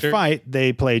rather than fight,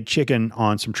 they played chicken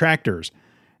on some tractors.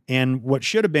 And what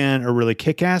should have been a really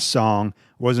kick-ass song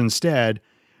was instead,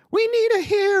 we need a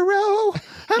hero.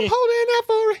 I'm holding out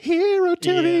for a hero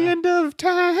till the end of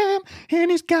time.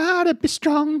 And he's got to be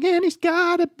strong and he's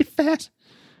got to be fast.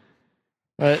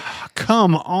 But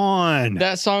come on.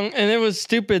 That song, and it was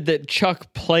stupid that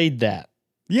Chuck played that.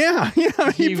 Yeah.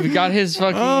 He got his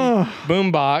fucking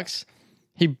boombox.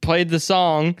 He played the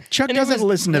song. Chuck doesn't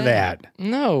listen to that.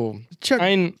 No. Chuck.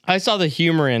 I saw the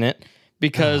humor in it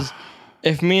because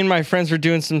if me and my friends were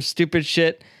doing some stupid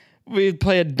shit, we'd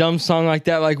play a dumb song like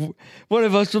that, like one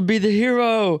of us would be the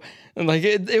hero. And like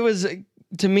it was,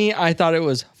 to me, I thought it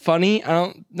was funny. I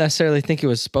don't necessarily think it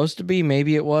was supposed to be.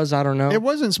 Maybe it was. I don't know. It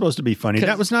wasn't supposed to be funny.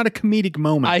 That was not a comedic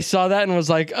moment. I saw that and was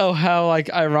like, oh, how like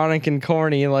ironic and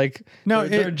corny. Like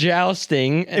they're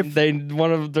jousting and they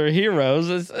one of their heroes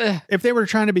is. If they were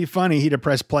trying to be funny, he'd have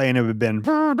pressed play and it would have been.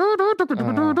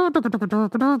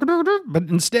 But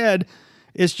instead,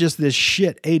 it's just this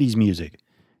shit 80s music.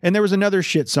 And there was another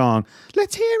shit song.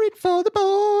 Let's hear it for the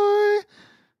boy.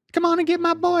 Come on and give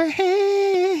my boy a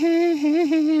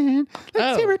hand.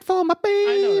 Let's hear it for my baby.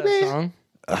 I know that song.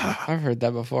 I've heard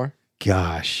that before.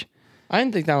 Gosh. I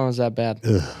didn't think that one was that bad.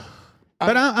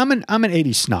 But I'm an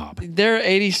 80s snob. There are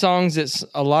 80 songs that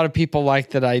a lot of people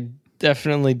like that I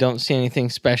definitely don't see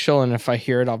anything special. And if I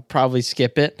hear it, I'll probably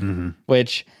skip it,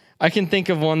 which I can think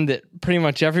of one that pretty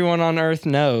much everyone on earth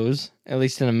knows, at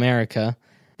least in America.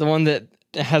 The one that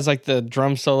has like the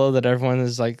drum solo that everyone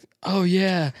is like, oh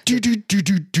yeah. I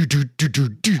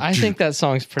think that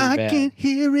song's pretty bad. I can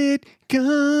hear it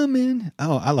coming.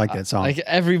 Oh, I like that song. Like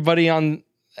everybody on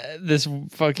this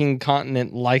fucking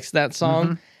continent likes that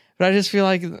song. But I just feel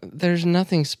like there's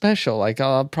nothing special. Like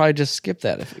I'll probably just skip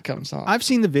that if it comes on. I've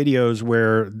seen the videos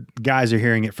where guys are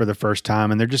hearing it for the first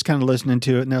time and they're just kind of listening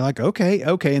to it and they're like, okay.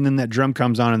 And then that drum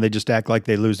comes on and they just act like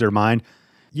they lose their mind.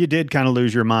 You did kind of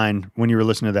lose your mind when you were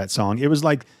listening to that song. It was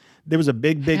like there was a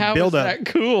big How buildup. How is that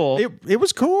cool? It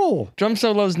was cool. Drum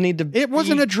solos need to It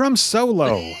wasn't a drum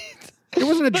solo. It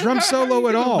wasn't a drum solo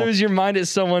at all. Lose your mind at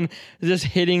someone just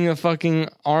hitting a fucking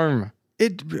arm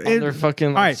on their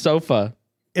fucking sofa.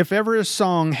 If ever a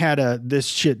song had a this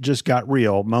shit just got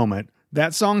real moment,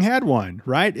 that song had one,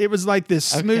 right? It was like this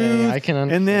smooth, I can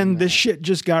and then that. this shit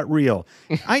just got real.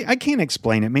 I can't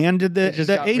explain it, man. The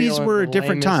 80s were a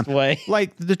different time.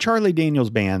 Like the Charlie Daniels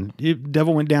Band,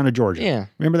 Devil Went Down to Georgia. Yeah.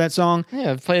 Remember that song?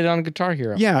 Yeah, I played it on Guitar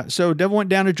Hero. Yeah, so Devil Went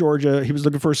Down to Georgia. He was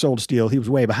looking for a soul to steal. He was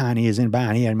way behind. He is in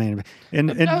behind. He had man.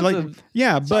 And like,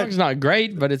 yeah, but song's not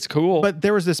great, but it's cool. But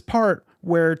there was this part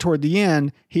where toward the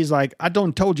end, he's like, I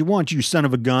done told you once, you son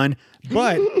of a gun.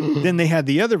 But then they had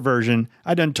the other version,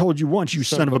 I done told you once, you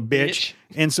son of a bitch.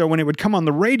 And so when it would come on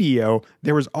the radio,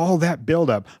 there was all that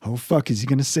buildup. Oh, fuck, is he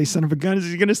going to say son of a gun?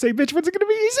 Is he going to say bitch? What's it going to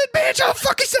be? He said bitch. Oh,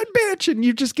 fuck, he said bitch. And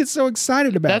you just get so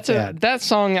excited about that. That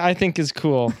song I think is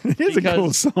cool. It is a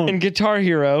cool song. In Guitar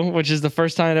Hero, which is the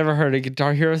first time I'd ever heard it,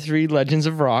 Guitar Hero 3 Legends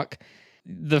of Rock,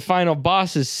 the final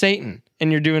boss is Satan.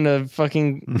 And you're doing a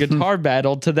fucking guitar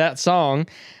battle to that song.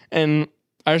 And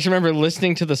I just remember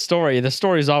listening to the story. The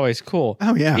story's always cool.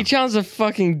 Oh, yeah. He challenged the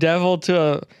fucking devil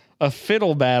to a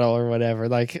fiddle battle or whatever.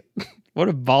 Like, what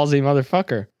a ballsy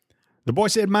motherfucker. The boy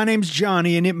said, my name's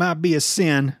Johnny, and it might be a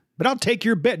sin, but I'll take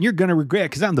your bet, and you're going to regret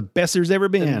because I'm the best there's ever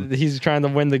been. And he's trying to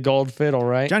win the gold fiddle,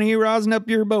 right? Johnny, rosin up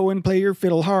your bow and play your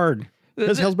fiddle hard.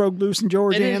 Because hell's broke loose in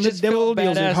Georgia and the devil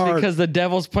deals it hard. Because the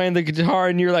devil's playing the guitar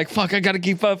and you're like, fuck, I gotta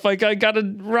keep up. Like, I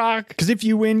gotta rock. Because if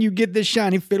you win, you get this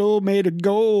shiny fiddle made of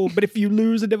gold. But if you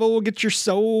lose, the devil will get your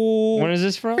soul. When is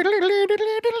this from? What,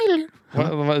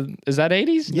 is that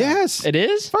 80s? Yes. It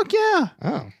is? Fuck yeah.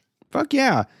 Oh. Fuck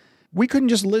yeah. We couldn't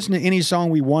just listen to any song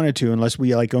we wanted to unless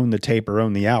we like own the tape or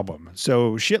own the album.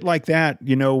 So shit like that,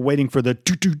 you know, waiting for the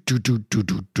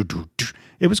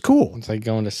it was cool. It's like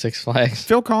going to Six Flags.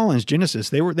 Phil Collins, Genesis,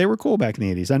 they were cool back in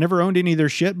the 80s. I never owned any of their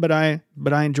shit, but I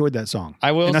enjoyed that song.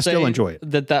 I will and I say still enjoy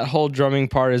it. That whole drumming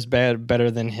part is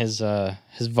better than his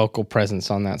vocal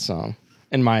presence on that song,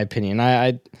 in my opinion.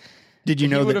 Did you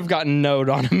know he would have gotten no'd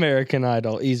on American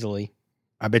Idol easily.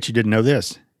 I bet you didn't know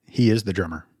this. He is the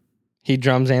drummer. He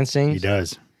drums and sings? He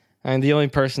does. And the only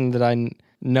person that I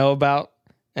know about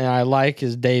and I like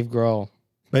is Dave Grohl.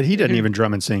 But he doesn't even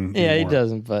drum and sing Yeah, anymore. he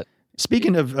doesn't. But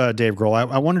Speaking of Dave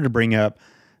Grohl, I wanted to bring up,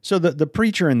 so the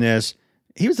preacher in this,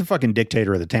 he was the fucking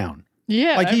dictator of the town.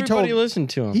 yeah, Like, he everybody told- listened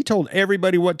to him. He told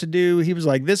everybody what to do. He was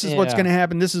like, this is what's Yeah. going to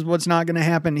happen. This is what's not going to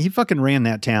happen. He fucking ran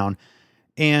that town.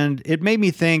 And it made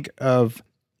me think of,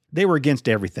 they were against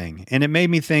everything. And it made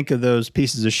me think of those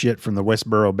pieces of shit from the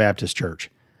Westboro Baptist Church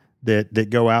that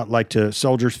go out like to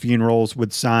soldiers' funerals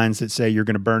with signs that say you're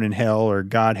going to burn in hell or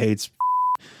God hates.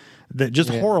 That just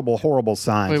horrible, horrible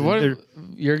signs. Wait, And what? they're-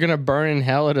 You're gonna burn in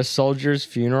hell at a soldier's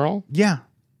funeral? Yeah.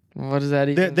 What does that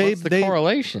even? They- what's the they-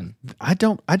 correlation? I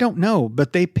don't know,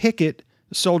 but they picket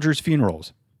soldiers'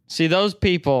 funerals. See, those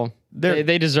people, They're-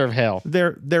 they deserve hell.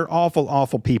 They're awful,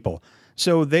 awful people.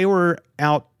 So they were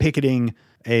out picketing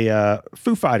a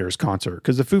Foo Fighters concert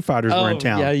because the Foo Fighters were in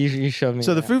town. Yeah, you showed me.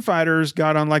 So the that. Foo Fighters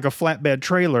got on like a flatbed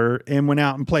trailer and went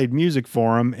out and played music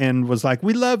for them and was like,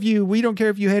 "We love you. We don't care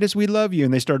if you hate us. We love you."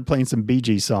 And they started playing some Bee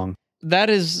Gees song. That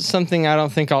is something I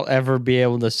don't think I'll ever be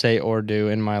able to say or do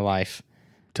in my life.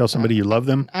 Tell somebody you love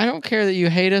them. I don't care that you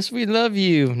hate us. We love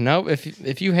you. Nope.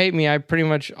 If you hate me, I pretty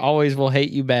much always will hate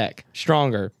you back.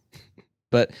 Stronger.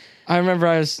 But I remember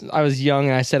I was young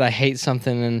and I said I hate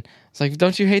something and it's like,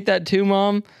 don't you hate that too,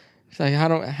 Mom? She's like, I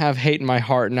don't have hate in my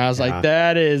heart. And I was like,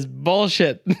 that is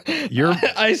bullshit. You're-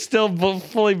 I still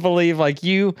fully believe like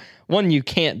you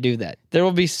can't do that. There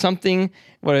will be something,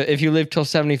 if you live till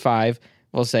 75,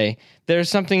 we'll say, there's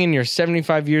something in your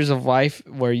 75 years of life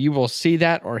where you will see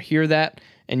that or hear that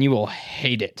and you will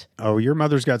hate it. Oh, your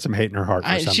mother's got some hate in her heart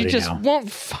for She somebody just now.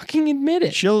 won't fucking admit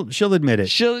it. She'll admit it.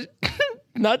 She'll,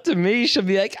 not to me, she'll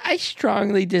be like, I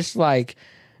strongly dislike.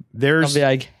 I'll There's, be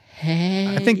like, hey.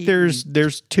 I think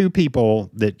there's two people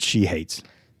that she hates.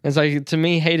 It's like, to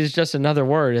me, hate is just another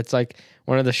word. It's like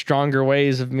one of the stronger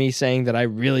ways of me saying that I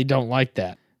really don't like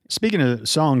that. Speaking of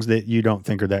songs that you don't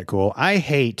think are that cool, I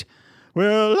hate.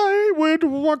 Well, I would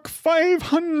walk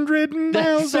 500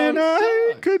 miles song and I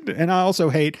sucks. could. And I also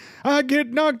hate, I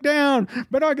get knocked down,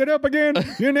 but I get up again.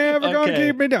 You're never going to Okay.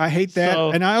 keep me down. I hate that.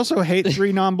 So- And I also hate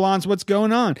Three Non-Blondes, What's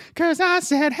Going On? Because I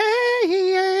said, hey,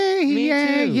 yeah, Me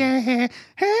yeah, too. yeah,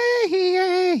 hey,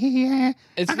 yeah, yeah.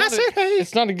 It's I not, said, hey.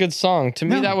 it's not a good song. To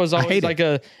me, No, that was I always hate like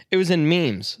it was in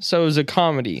memes. So it was a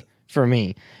comedy for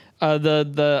me.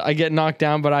 The I get knocked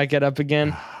down, but I get up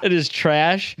again. It is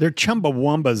trash. They're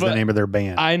Chumbawamba's the But name of their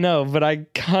band. I know, but I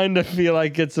kind of feel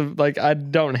like I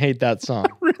don't hate that song.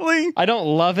 Really? I don't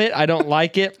love it. I don't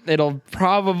like it. It'll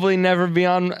probably never be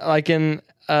on like in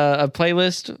a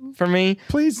playlist for me.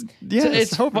 Please,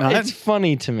 yes, hope not. It's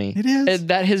funny to me. It is.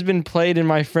 That has been played in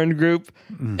my friend group,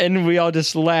 and we all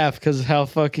just laugh because how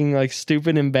fucking like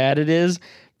stupid and bad it is.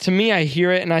 To me, I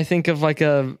hear it and I think of like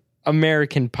a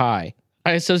American Pie.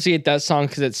 I associate that song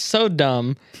because it's so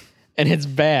dumb and it's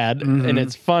bad and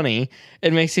it's funny.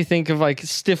 It makes you think of like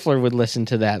Stifler would listen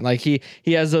to that. Like he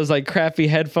has those like crappy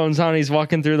headphones on. He's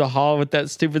walking through the hall with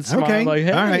that stupid smile. Okay, Like,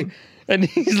 hey. all right. And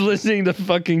he's listening to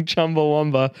fucking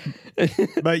Chumbawamba.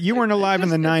 But you weren't alive in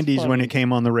the 90s when funny. it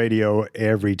came on the radio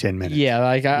every 10 minutes. Yeah,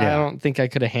 like I Yeah. don't think I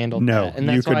could have handled No, that. And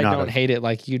you that's could why I not don't have. hate it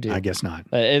like you do. I guess not.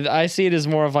 I see it as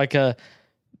more of like a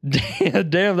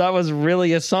damn, that was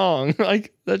really a song.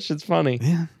 Like that shit's funny.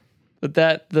 Yeah. But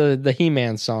the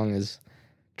He-Man song is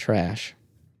trash.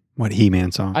 What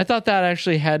He-Man song? I thought that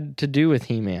actually had to do with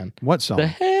He-Man. What song? The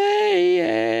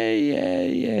hey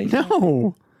yeah.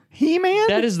 No. He-Man?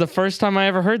 That is the first time I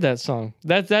ever heard that song.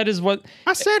 That is what.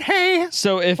 I said, hey,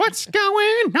 So if what's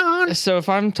going on? So if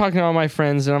I'm talking to all my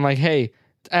friends and I'm like, hey,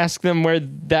 ask them where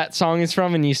that song is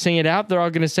from and you sing it out, they're all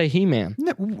going to say He-Man.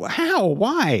 No, how?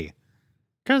 Why?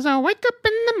 Because I wake up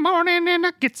in the morning and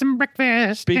I get some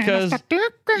breakfast. and I Because- start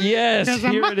to cry Yes, 'cause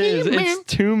I'm here a it is. He-Man. It's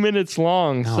 2 minutes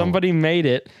long. No. Somebody made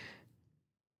it.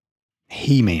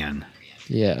 He-Man.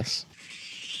 Yes.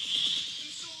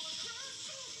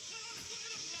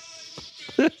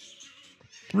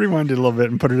 Rewind it a little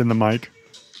bit and put it in the mic.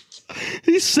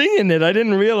 He's singing it. I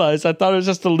didn't realize. I thought it was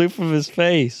just a loop of his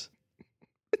face.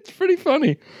 It's pretty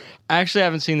funny. I actually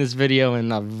haven't seen this video in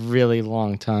a really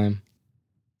long time.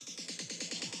 And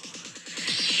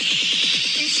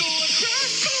so I cry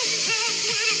sometimes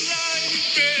when I'm lying in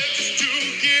bed just to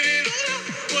get it out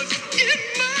what's in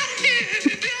my head.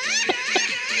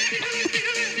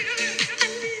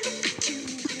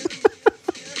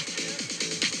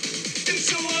 And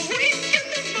so I wake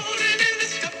in the morning and I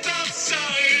step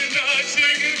outside and I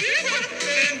take a deep breath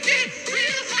and get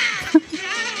real high.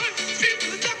 Now I feel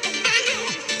like I know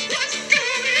what's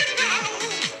going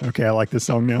on. Okay, I like this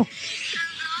song now.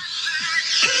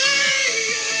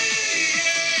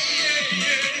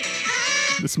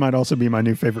 This might also be my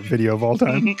new favorite video of all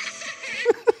time. What's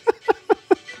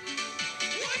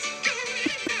going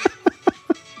on?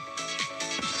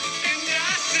 And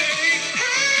I say,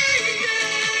 hey,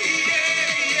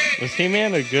 yeah, yeah. Was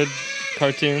He-Man a good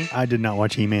cartoon? I did not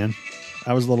watch He-Man.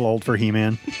 I was a little old for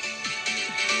He-Man. What's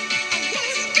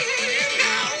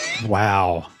going on?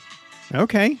 Wow.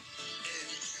 Okay.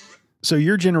 So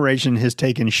your generation has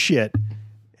taken shit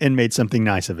and made something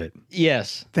nice of it.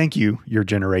 Yes. Thank you, your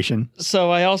generation.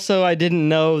 So I didn't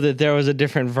know that there was a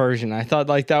different version. I thought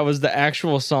like that was the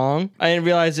actual song. I didn't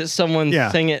realize that someone Yeah.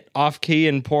 sang it off key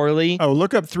and poorly. Oh,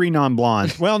 look up 3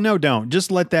 Non-Blondes. Well, no, don't. Just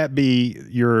let that be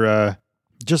your.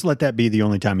 Just let that be the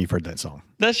only time you've heard that song.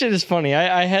 That shit is funny.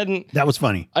 I hadn't. That was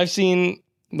funny. I've seen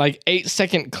like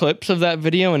 8-second clips of that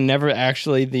video and never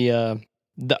actually the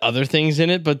other things in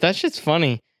it. But that shit's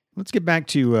funny. Let's get back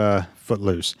to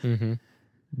Footloose. Mm-hmm.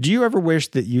 Do you ever wish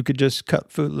that you could just cut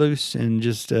Footloose and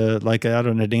just like out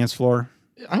on a dance floor?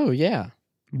 Oh yeah.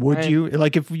 Would you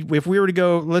like if we were to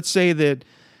go? Let's say that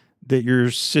your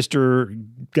sister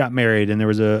got married and there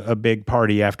was a big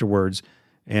party afterwards,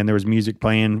 and there was music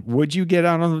playing. Would you get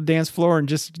out on the dance floor and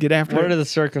just get after What it? are the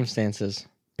circumstances?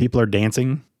 People are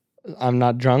dancing. I'm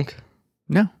not drunk.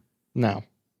 No, No.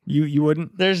 you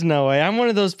wouldn't. There's no way. I'm one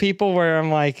of those people where I'm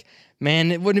like,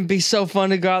 man, it wouldn't be so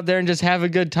fun to go out there and just have a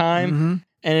good time. Mm-hmm.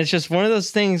 And it's just one of those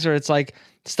things where it's like,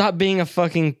 stop being a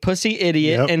fucking pussy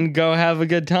idiot Yep. and go have a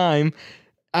good time.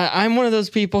 I'm one of those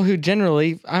people who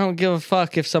generally, I don't give a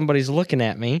fuck if somebody's looking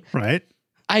at me. Right?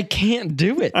 I can't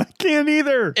do it. I can't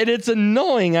either. And it's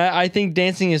annoying. I think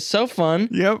dancing is so fun.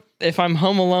 Yep. If I'm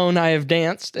home alone, I have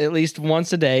danced at least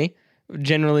once a day,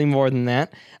 generally more than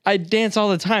that. I dance all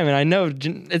the time, and I know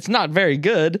it's not very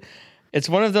good. It's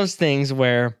one of those things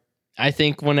where I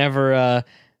think whenever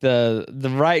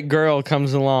the right girl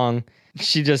comes along,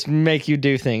 she just make you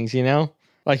do things, you know?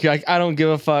 Like you're like, I don't give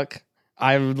a fuck.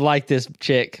 I like this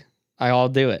chick. I'll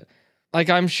do it. Like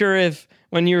I'm sure if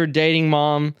when you were dating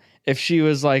mom, if she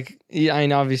was like, yeah, I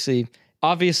mean, obviously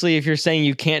if you're saying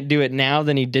you can't do it now,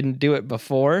 then you didn't do it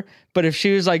before. But if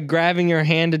she was like grabbing your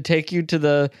hand to take you to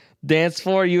the dance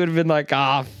floor, you would have been like,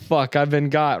 ah, fuck, I've been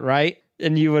got, right?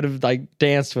 And you would have like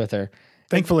danced with her.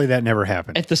 Thankfully, that never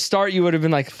happened. At the start, you would have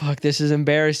been like, fuck, this is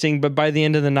embarrassing. But by the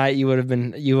end of the night, you would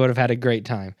have had a great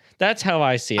time. That's how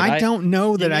I see it. I don't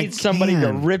know that you I need somebody to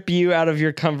can. rip you out of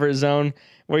your comfort zone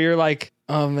where you're like,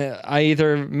 oh man, I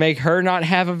either make her not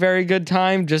have a very good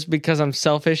time just because I'm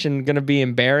selfish and going to be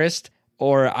embarrassed,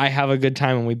 or I have a good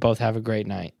time and we both have a great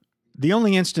night. The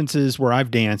only instances where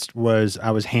I've danced was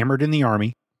I was hammered in the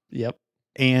Army, Yep.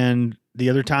 and the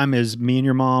other time is me and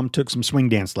your mom took some swing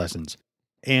dance lessons.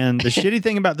 And the shitty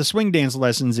thing about the swing dance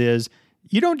lessons is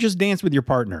you don't just dance with your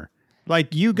partner.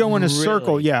 Like you go in a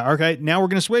circle. Really? Yeah. Okay. Now we're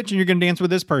going to switch and you're going to dance with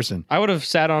this person. I would have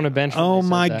sat on a bench. when Oh they said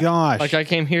my that. gosh. Like I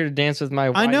came here to dance with my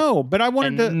wife. I know, but I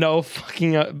wanted And to. no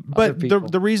fucking other But people.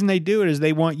 the reason they do it is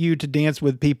they want you to dance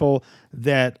with people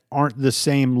that aren't the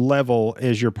same level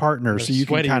as your partner, so you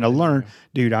can sweaty kind of with learn.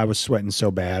 Dude, I was sweating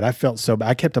so bad. I felt so bad.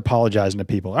 I kept apologizing to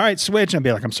people. All right, switch. And I'd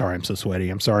be like, I'm sorry, I'm so sweaty.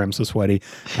 I'm sorry, I'm so sweaty.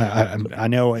 I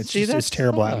know it's See, just, it's that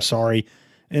terrible. I'm sucks. sorry.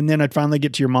 And then I'd finally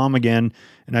get to your mom again,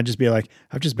 and I'd just be like,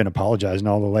 I've just been apologizing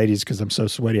to all the ladies because I'm so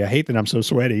sweaty. I hate that I'm so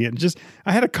sweaty. And just,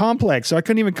 I had a complex, so I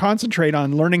couldn't even concentrate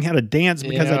on learning how to dance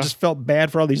because I Yeah. just felt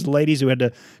bad for all these ladies who had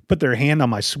to put their hand on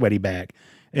my sweaty back.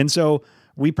 And so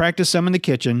we practiced some in the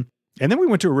kitchen, and then we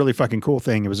went to a really fucking cool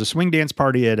thing. It was a swing dance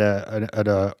party at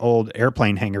a old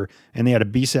airplane hangar, and they had a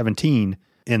B-17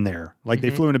 in there. Like they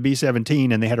flew in a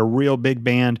B-17, and they had a real big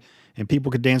band, and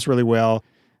people could dance really well.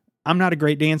 I'm not a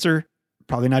great dancer.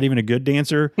 Probably not even a good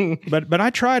dancer, but I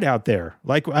tried out there.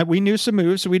 Like we knew some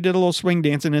moves, so we did a little swing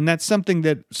dancing, and that's something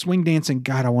that swing dancing.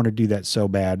 God, I want to do that so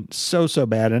bad, so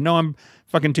bad. I know I'm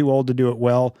fucking too old to do it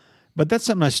well, but that's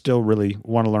something I still really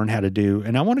want to learn how to do,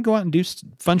 and I want to go out and do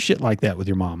fun shit like that with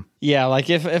your mom. Yeah, like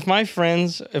if my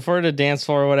friends, if we're at a dance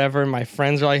floor or whatever, and my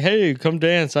friends are like, "Hey, come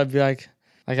dance," I'd be like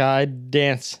I'd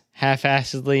dance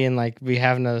half-assedly and like be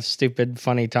having a stupid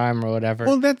funny time or whatever.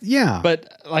 Well, yeah.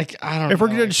 But like I don't If know.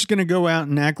 we're just going to go out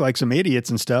and act like some idiots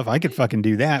and stuff, I could fucking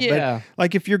do that. Yeah. But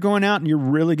like if you're going out and you're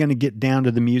really going to get down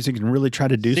to the music and really try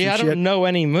to do See, some I shit. don't know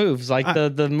any moves. Like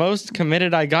the most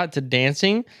committed I got to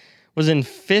dancing was in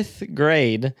 5th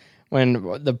grade when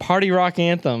the Party Rock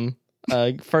anthem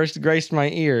first graced my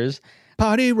ears.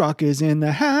 Party rock is in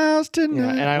the house Yeah,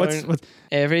 tonight. and I went,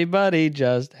 everybody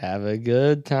just have a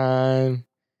good time.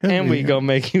 And we gonna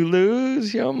make you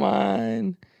lose your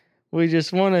mind. We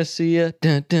just want to see you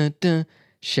dun, dun, dun,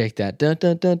 shake that dun,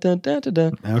 dun, dun, dun, dun, dun,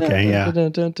 dun, Okay, dun, yeah.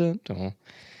 dun, dun, dun, dun, dun.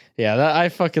 Yeah, I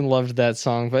fucking loved that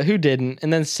song, but who didn't?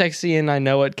 And then Sexy and I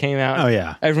Know It came out. Oh,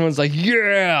 yeah. Everyone's like,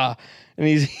 yeah. And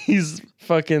he's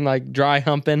fucking like dry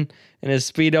humping in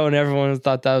his Speedo, and everyone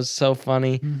thought that was so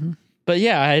funny. Mm-hmm. But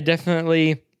yeah, I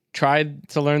definitely tried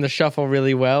to learn the shuffle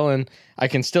really well, and I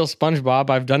can still SpongeBob.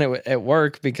 I've done it at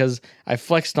work because I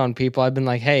flexed on people. I've been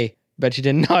like, hey, bet you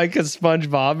didn't know I could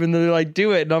SpongeBob. And they're like,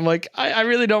 do it. And I'm like, I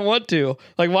really don't want to.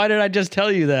 Like, why did I just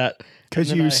tell you that?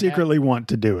 Because And then you I secretly want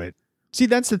to do it. See,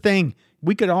 that's the thing.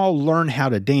 We could all learn how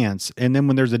to dance. And then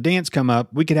when there's a dance come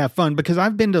up, we could have fun. Because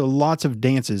I've been to lots of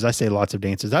dances. I say lots of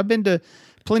dances. I've been to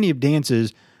plenty of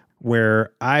dances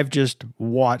where I've just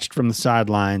watched from the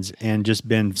sidelines and just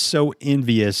been so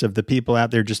envious of the people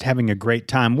out there just having a great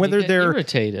time. Whether get they're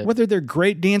irritated. whether they're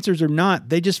great dancers or not,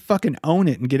 they just fucking own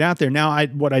it and get out there. Now,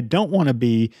 what I don't want to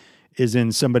be is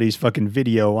in somebody's fucking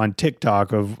video on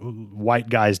TikTok of white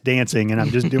guys dancing, and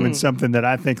I'm just doing something that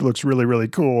I think looks really, really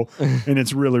cool, and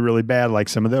it's really, really bad like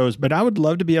some of those. But I would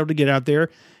love to be able to get out there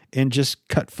and just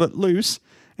cut foot loose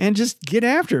and just get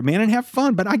after it, man, and have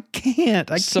fun. But I can't.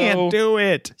 I can't do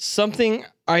it. Something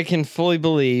I can fully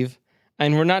believe,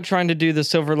 and we're not trying to do the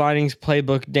Silver Linings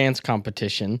Playbook dance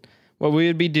competition. What we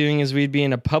would be doing is we'd be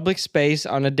in a public space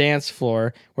on a dance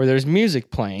floor where there's music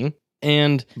playing.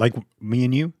 And Like me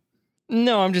and you?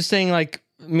 no, I'm just saying like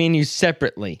me and you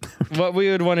separately. What we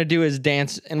would want to do is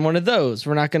dance in one of those.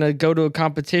 We're not going to go to a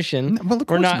competition. Well, of We're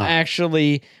course not not.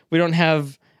 actually, we don't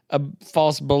have a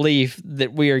false belief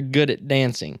that we are good at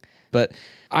dancing. But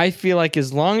I feel like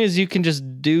as long as you can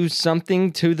just do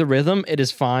something to the rhythm, it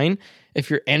is fine. If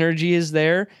your energy is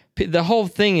there, the whole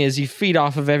thing is you feed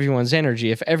off of everyone's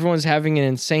energy. If everyone's having an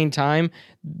insane time,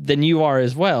 then you are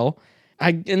as well.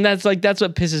 And that's what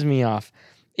pisses me off.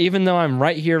 Even though I'm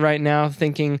right here, right now,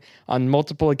 thinking on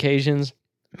multiple occasions,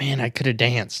 man, I could have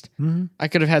danced. Mm-hmm. I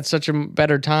could have had such a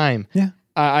better time. Yeah.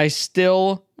 I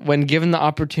still, when given the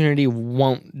opportunity,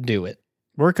 won't do it.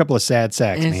 We're a couple of sad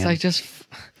sacks, And man. it's like just,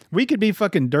 We could be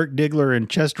fucking Dirk Diggler and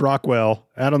Chest Rockwell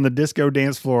out on the disco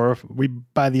dance floor. We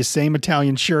buy the same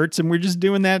Italian shirts and we're just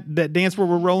doing that dance where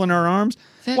we're rolling our arms.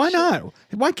 Why not?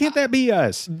 Why can't that be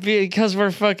us? because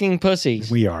we're fucking pussies.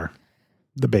 We are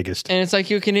the biggest. And it's like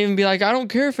you can even be like, I don't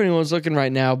care if anyone's looking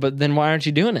right now, but then why aren't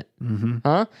you doing it? Mm-hmm.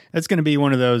 Huh? That's going to be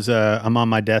one of those, I'm on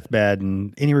my deathbed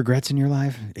and any regrets in your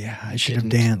life? Yeah, I should have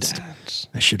danced.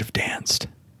 I should have danced.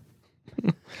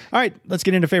 All right, let's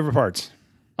get into favorite parts.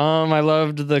 I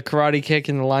loved the karate kick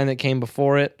and the line that came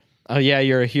before it. Oh yeah,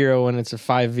 you're a hero when it's a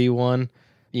 5v1.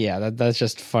 Yeah, that's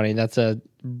just funny. That's a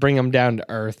bring them down to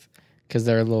earth because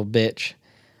they're a little bitch.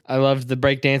 I loved the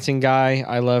breakdancing guy.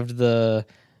 I loved the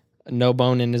no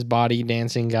bone in his body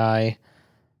dancing guy.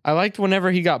 I liked whenever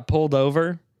he got pulled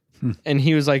over and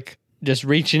he was like just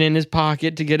reaching in his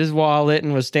pocket to get his wallet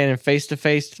and was standing face to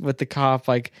face with the cop.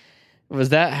 Like, was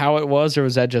that how it was or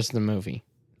was that just the movie?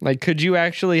 Like, could you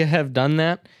actually have done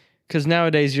that? Because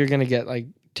nowadays you're going to get like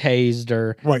tased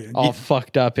or Right. all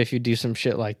fucked up if you do some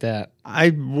shit like that. I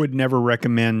would never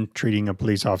recommend treating a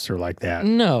police officer like that.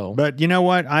 No. But you know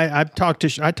what? I talked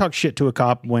shit to a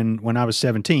cop when I was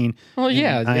 17. Well, and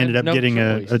yeah, I ended up no getting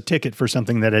choice. a ticket for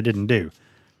something that I didn't do.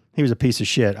 He was a piece of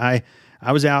shit. I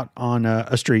was out on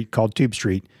a street called Tube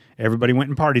Street. Everybody went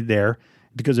and partied there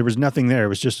because there was nothing there. It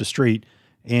was just a street,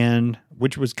 and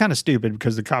which was kind of stupid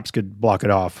because the cops could block it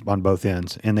off on both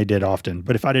ends, and they did often.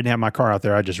 But if I didn't have my car out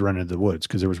there, I'd just run into the woods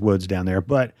because there was woods down there.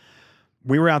 But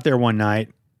we were out there one night.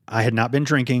 I had not been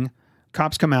drinking.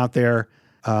 Cops come out there.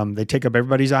 They take up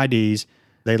everybody's IDs.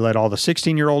 They let all the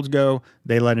 16-year-olds go.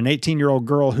 They let an 18-year-old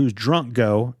girl who's drunk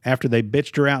go after they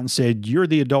bitched her out and said, you're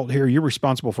the adult here. You're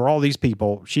responsible for all these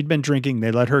people. She'd been drinking.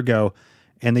 They let her go,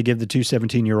 and they give the two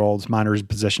 17-year-olds minors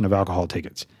possession of alcohol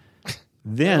tickets.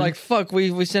 Then like, fuck,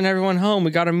 we sent everyone home. We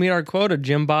got to meet our quota,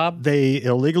 Jim Bob. they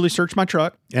illegally searched my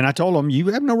truck, and I told them, you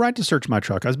have no right to search my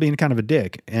truck. I was being kind of a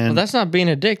dick. And Well, that's not being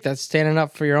a dick. That's standing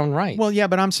up for your own right. well, yeah,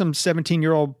 but I'm some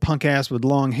 17-year-old punk ass with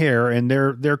long hair, and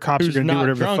their cops Who's are going to do not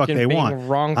whatever the drunk fuck and they being want.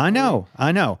 wrongfully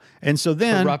I know. And so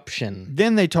then corruption.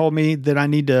 Then they told me that I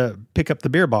need to pick up the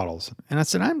beer bottles. And I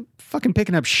said, I'm fucking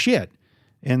picking up shit.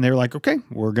 And they're like, okay,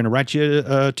 we're going to write you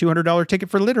a $200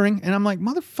 ticket for littering. And I'm like,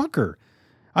 motherfucker.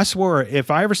 I swore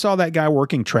if I ever saw that guy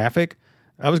working traffic,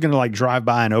 I was going to like drive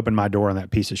by and open my door on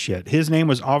that piece of shit. His name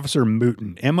was Officer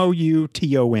Mouton,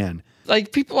 Mouton.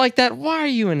 Like, people like that, why are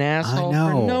you an asshole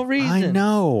I know. for no reason? I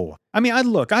know. I mean, I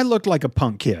looked like a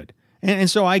punk kid. And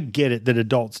so I get it that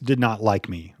adults did not like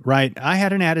me, right? I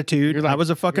had an attitude. I was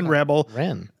a fucking rebel.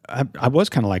 Ren. I was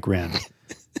kind of like Ren.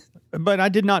 But I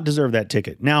did not deserve that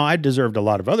ticket. Now, I deserved a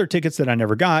lot of other tickets that I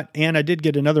never got, and I did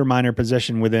get another minor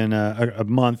possession within a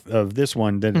month of this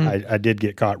one that I did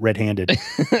get caught red-handed.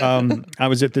 I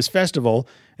was at this festival,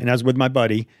 and I was with my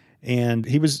buddy, and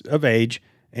he was of age,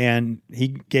 and he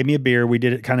gave me a beer. We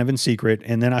did it kind of in secret,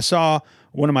 and then I saw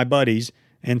one of my buddies,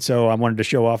 and so I wanted to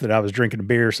show off that I was drinking a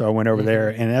beer, so I went over there,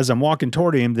 and as I'm walking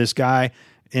toward him, this guy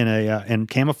in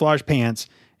camouflage pants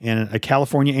and a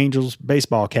California Angels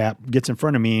baseball cap gets in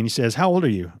front of me and he says, "How old are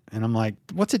you?" And I'm like,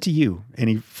 "What's it to you?" And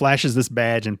he flashes this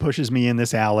badge and pushes me in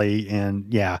this alley. And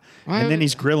yeah. And then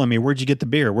he's grilling me. "Where'd you get the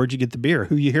beer? Where'd you get the beer?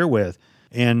 Who you here with?"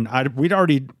 And we'd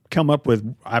already come up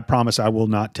with, "I promise I will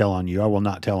not tell on you. I will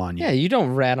not tell on you." Yeah, you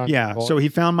don't rat on Yeah. people. So he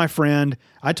found my friend.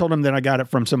 I told him that I got it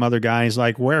from some other guy. He's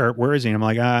like, where is he? And I'm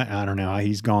like, I don't know.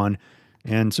 He's gone.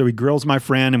 And so he grills my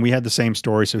friend, and we had the same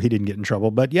story, so he didn't get in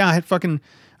trouble. But yeah,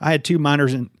 I had two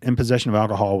minors in possession of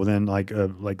alcohol within like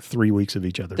 3 weeks of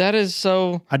each other. That is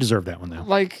so, I deserve that one though.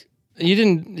 like,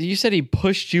 you said he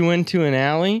pushed you into an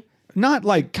alley? Not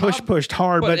like pushed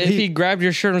hard, But but if he grabbed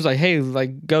your shirt and was like, "Hey,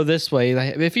 like, go this way,"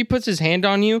 like, if he puts his hand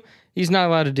on you, he's not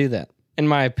allowed to do that, in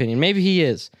my opinion. Maybe he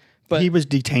is. But he was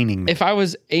detaining me. if I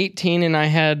was 18 and I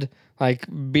had like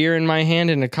beer in my hand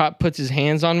and a cop puts his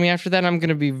hands on me after that, I'm going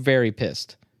to be very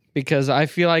pissed because I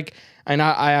feel like, and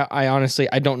I honestly,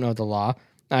 I don't know the law.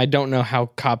 I don't know how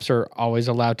cops are always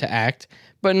allowed to act.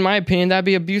 But in my opinion, that'd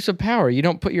be abuse of power. You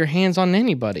don't put your hands on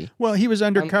anybody. Well, he was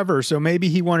undercover, so maybe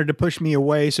he wanted to push me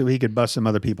away so he could bust some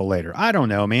other people later. I don't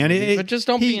know, man. But just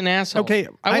don't be an asshole. Okay,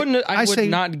 I would say,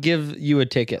 not give you a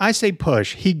ticket. I say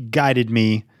push. He guided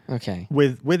me Okay.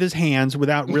 with his hands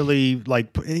without really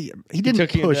like he didn't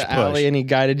Took you push into the alley and he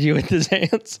guided you with his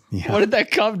hands. Yeah. What did that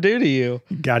cop do to you?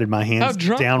 He guided my How hands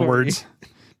drunk were downwards,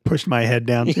 pushed my head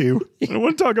down too. I don't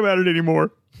want to talk about it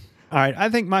anymore. All right, I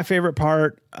think my favorite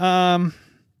part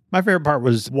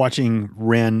was watching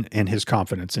Ren and his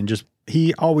confidence, and just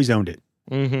he always owned it.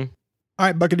 Mm-hmm. All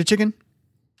right, bucket of chicken.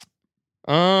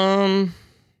 And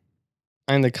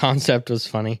the concept was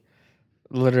funny.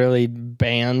 Literally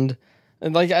banned.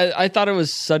 And like I thought it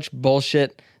was such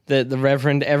bullshit that the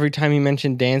Reverend, every time he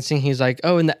mentioned dancing, he's like,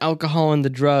 "Oh, and the alcohol and the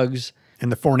drugs."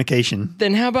 And the fornication.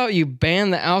 Then how about you ban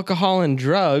the alcohol and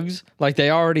drugs like they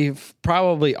already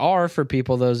probably are for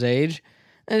people those age,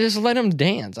 and just let them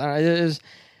dance?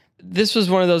 This was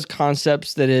one of those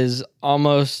concepts that is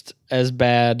almost as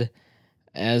bad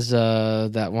as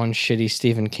that one shitty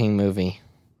Stephen King movie,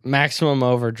 Maximum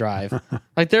Overdrive.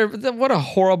 Like what a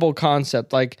horrible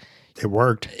concept. Like It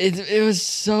worked. it was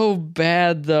so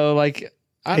bad though. Like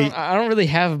I don't really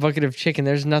have a bucket of chicken.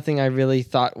 There's nothing I really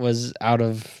thought was out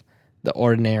of the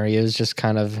ordinary. It was just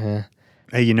kind of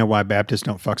Hey, you know why Baptists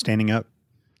don't fuck standing up?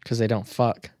 because they don't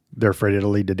fuck. They're afraid it'll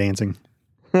lead to dancing.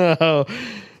 Oh,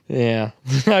 yeah.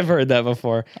 I've heard that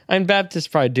before. And Baptists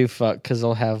probably do fuck because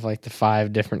they'll have like the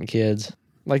 5 different kids.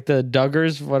 Like the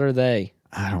Duggars, what are they?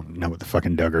 I don't know what the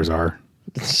fucking Duggars are.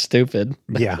 Stupid.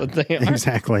 That's Yeah, what they are.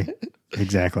 exactly.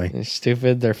 Exactly. They're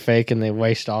stupid. They're fake and they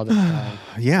waste all their time.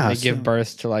 Yeah. They give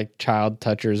birth to like child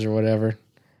touchers or whatever.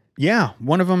 Yeah.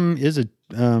 One of them is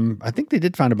I think they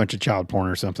did find a bunch of child porn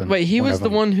or something. Wait, he was of the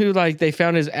them. one who like they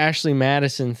found his Ashley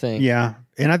Madison thing. Yeah.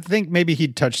 And I think maybe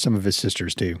he'd touched some of his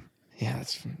sisters too. Yeah,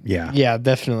 that's, Yeah. yeah,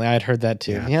 definitely. I'd heard that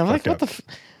too. Yeah, Yeah, I'm like, fucked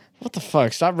what the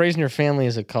fuck? Stop raising your family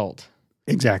as a cult.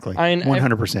 Exactly. I mean,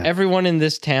 100%. Everyone in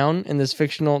this town, in this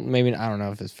fictional, maybe I don't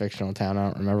know if it's fictional town. I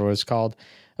don't remember what it's called.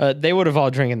 They would have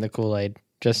all drinking the Kool-Aid.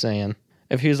 Just saying.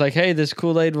 If he was like, "Hey, this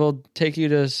Kool-Aid will take you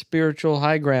to spiritual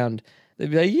high ground,"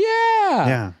 they'd be like, "Yeah,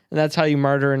 Yeah. And that's how you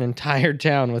murder an entire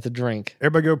town with a drink.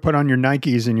 Everybody go put on your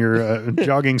Nikes and your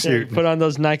jogging suit. Put on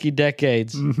those Nike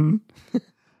Decades.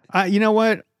 You know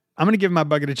what? I'm going to give my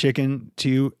bucket of chicken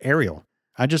to Ariel.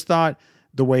 I just thought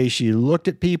the way she looked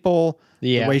at people,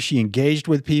 Yeah. the way she engaged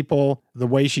with people, the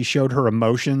way she showed her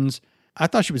emotions. I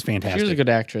thought she was fantastic. She was a good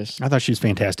actress. I thought she was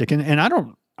fantastic. And I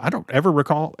don't ever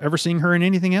recall ever seeing her in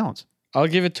anything else. I'll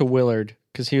give it to Willard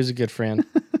because he was a good friend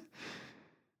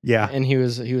Yeah. and he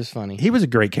was funny. He was a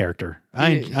great character.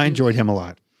 I He- enjoyed him a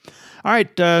lot. All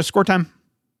right. Score time.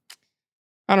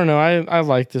 I don't know. I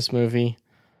like this movie.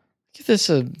 Give this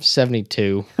a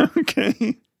 72.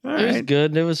 Okay. All It was right.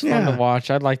 good. It was fun Yeah. to watch.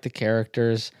 I liked the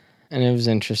characters, and it was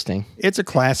interesting. It's a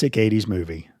classic 80s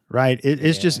movie, right?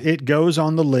 It's just, it goes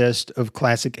on the list of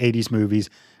classic 80s movies.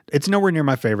 It's nowhere near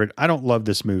my favorite. I don't love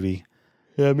this movie,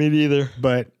 Yeah, me neither.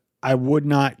 but I would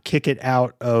not kick it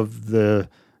out of the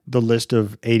list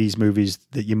of 80s movies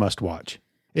that you must watch.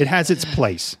 It has its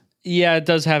place. Yeah, it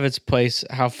does have its place,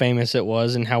 how famous it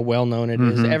was and how well known it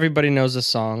is. Everybody knows the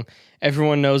song.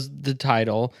 Everyone knows the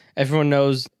title. Everyone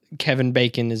knows Kevin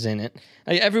Bacon is in it.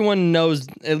 Like, everyone knows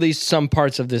at least some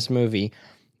parts of this movie.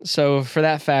 So for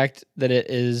that fact that it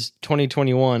is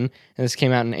 2021 and this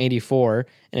came out in 84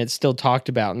 and it's still talked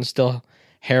about and still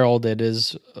heralded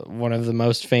as one of the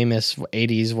most famous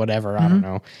 80s whatever, I don't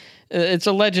know. It's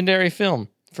a legendary film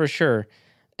for sure.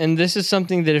 And this is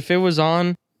something that if it was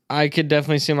on, I could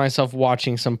definitely see myself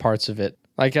watching some parts of it.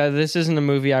 Like, this isn't a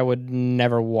movie I would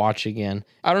never watch again.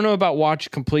 I don't know about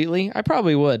watch completely. I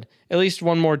probably would. At least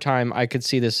one more time, I could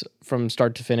see this from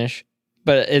start to finish.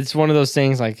 But it's one of those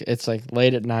things, like, it's like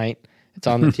late at night, it's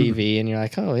on the TV, and you're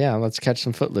like, oh, yeah, let's catch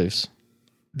some Footloose.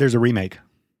 There's a remake,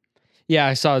 Yeah,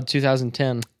 I saw it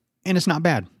 2010. and it's not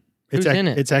bad. Who's in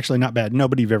it? It's actually not bad.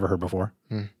 Nobody you've ever heard before.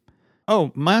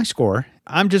 Oh, my score.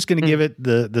 I'm just going to give it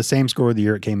the same score the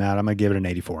year it came out. I'm going to give it an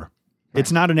 84.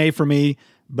 It's not an A for me,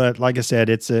 but like I said,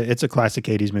 it's a classic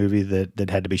 80s movie that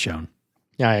had to be shown.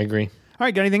 Yeah, I agree. All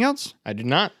right, got anything else? I do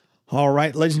not. All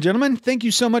right, ladies and gentlemen, thank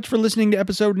you so much for listening to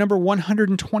episode number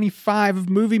 125 of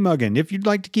Movie Muggin'. If you'd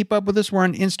like to keep up with us, we're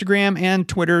on Instagram and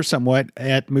Twitter somewhat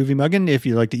at Movie Muggin'. If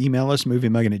you'd like to email us,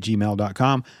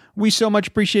 moviemuggin@gmail.com. We so much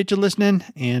appreciate you listening,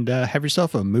 and have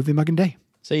yourself a Movie Muggin' day.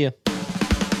 See ya.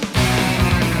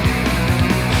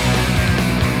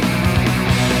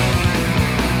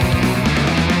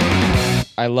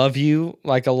 I love you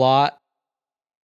like a lot.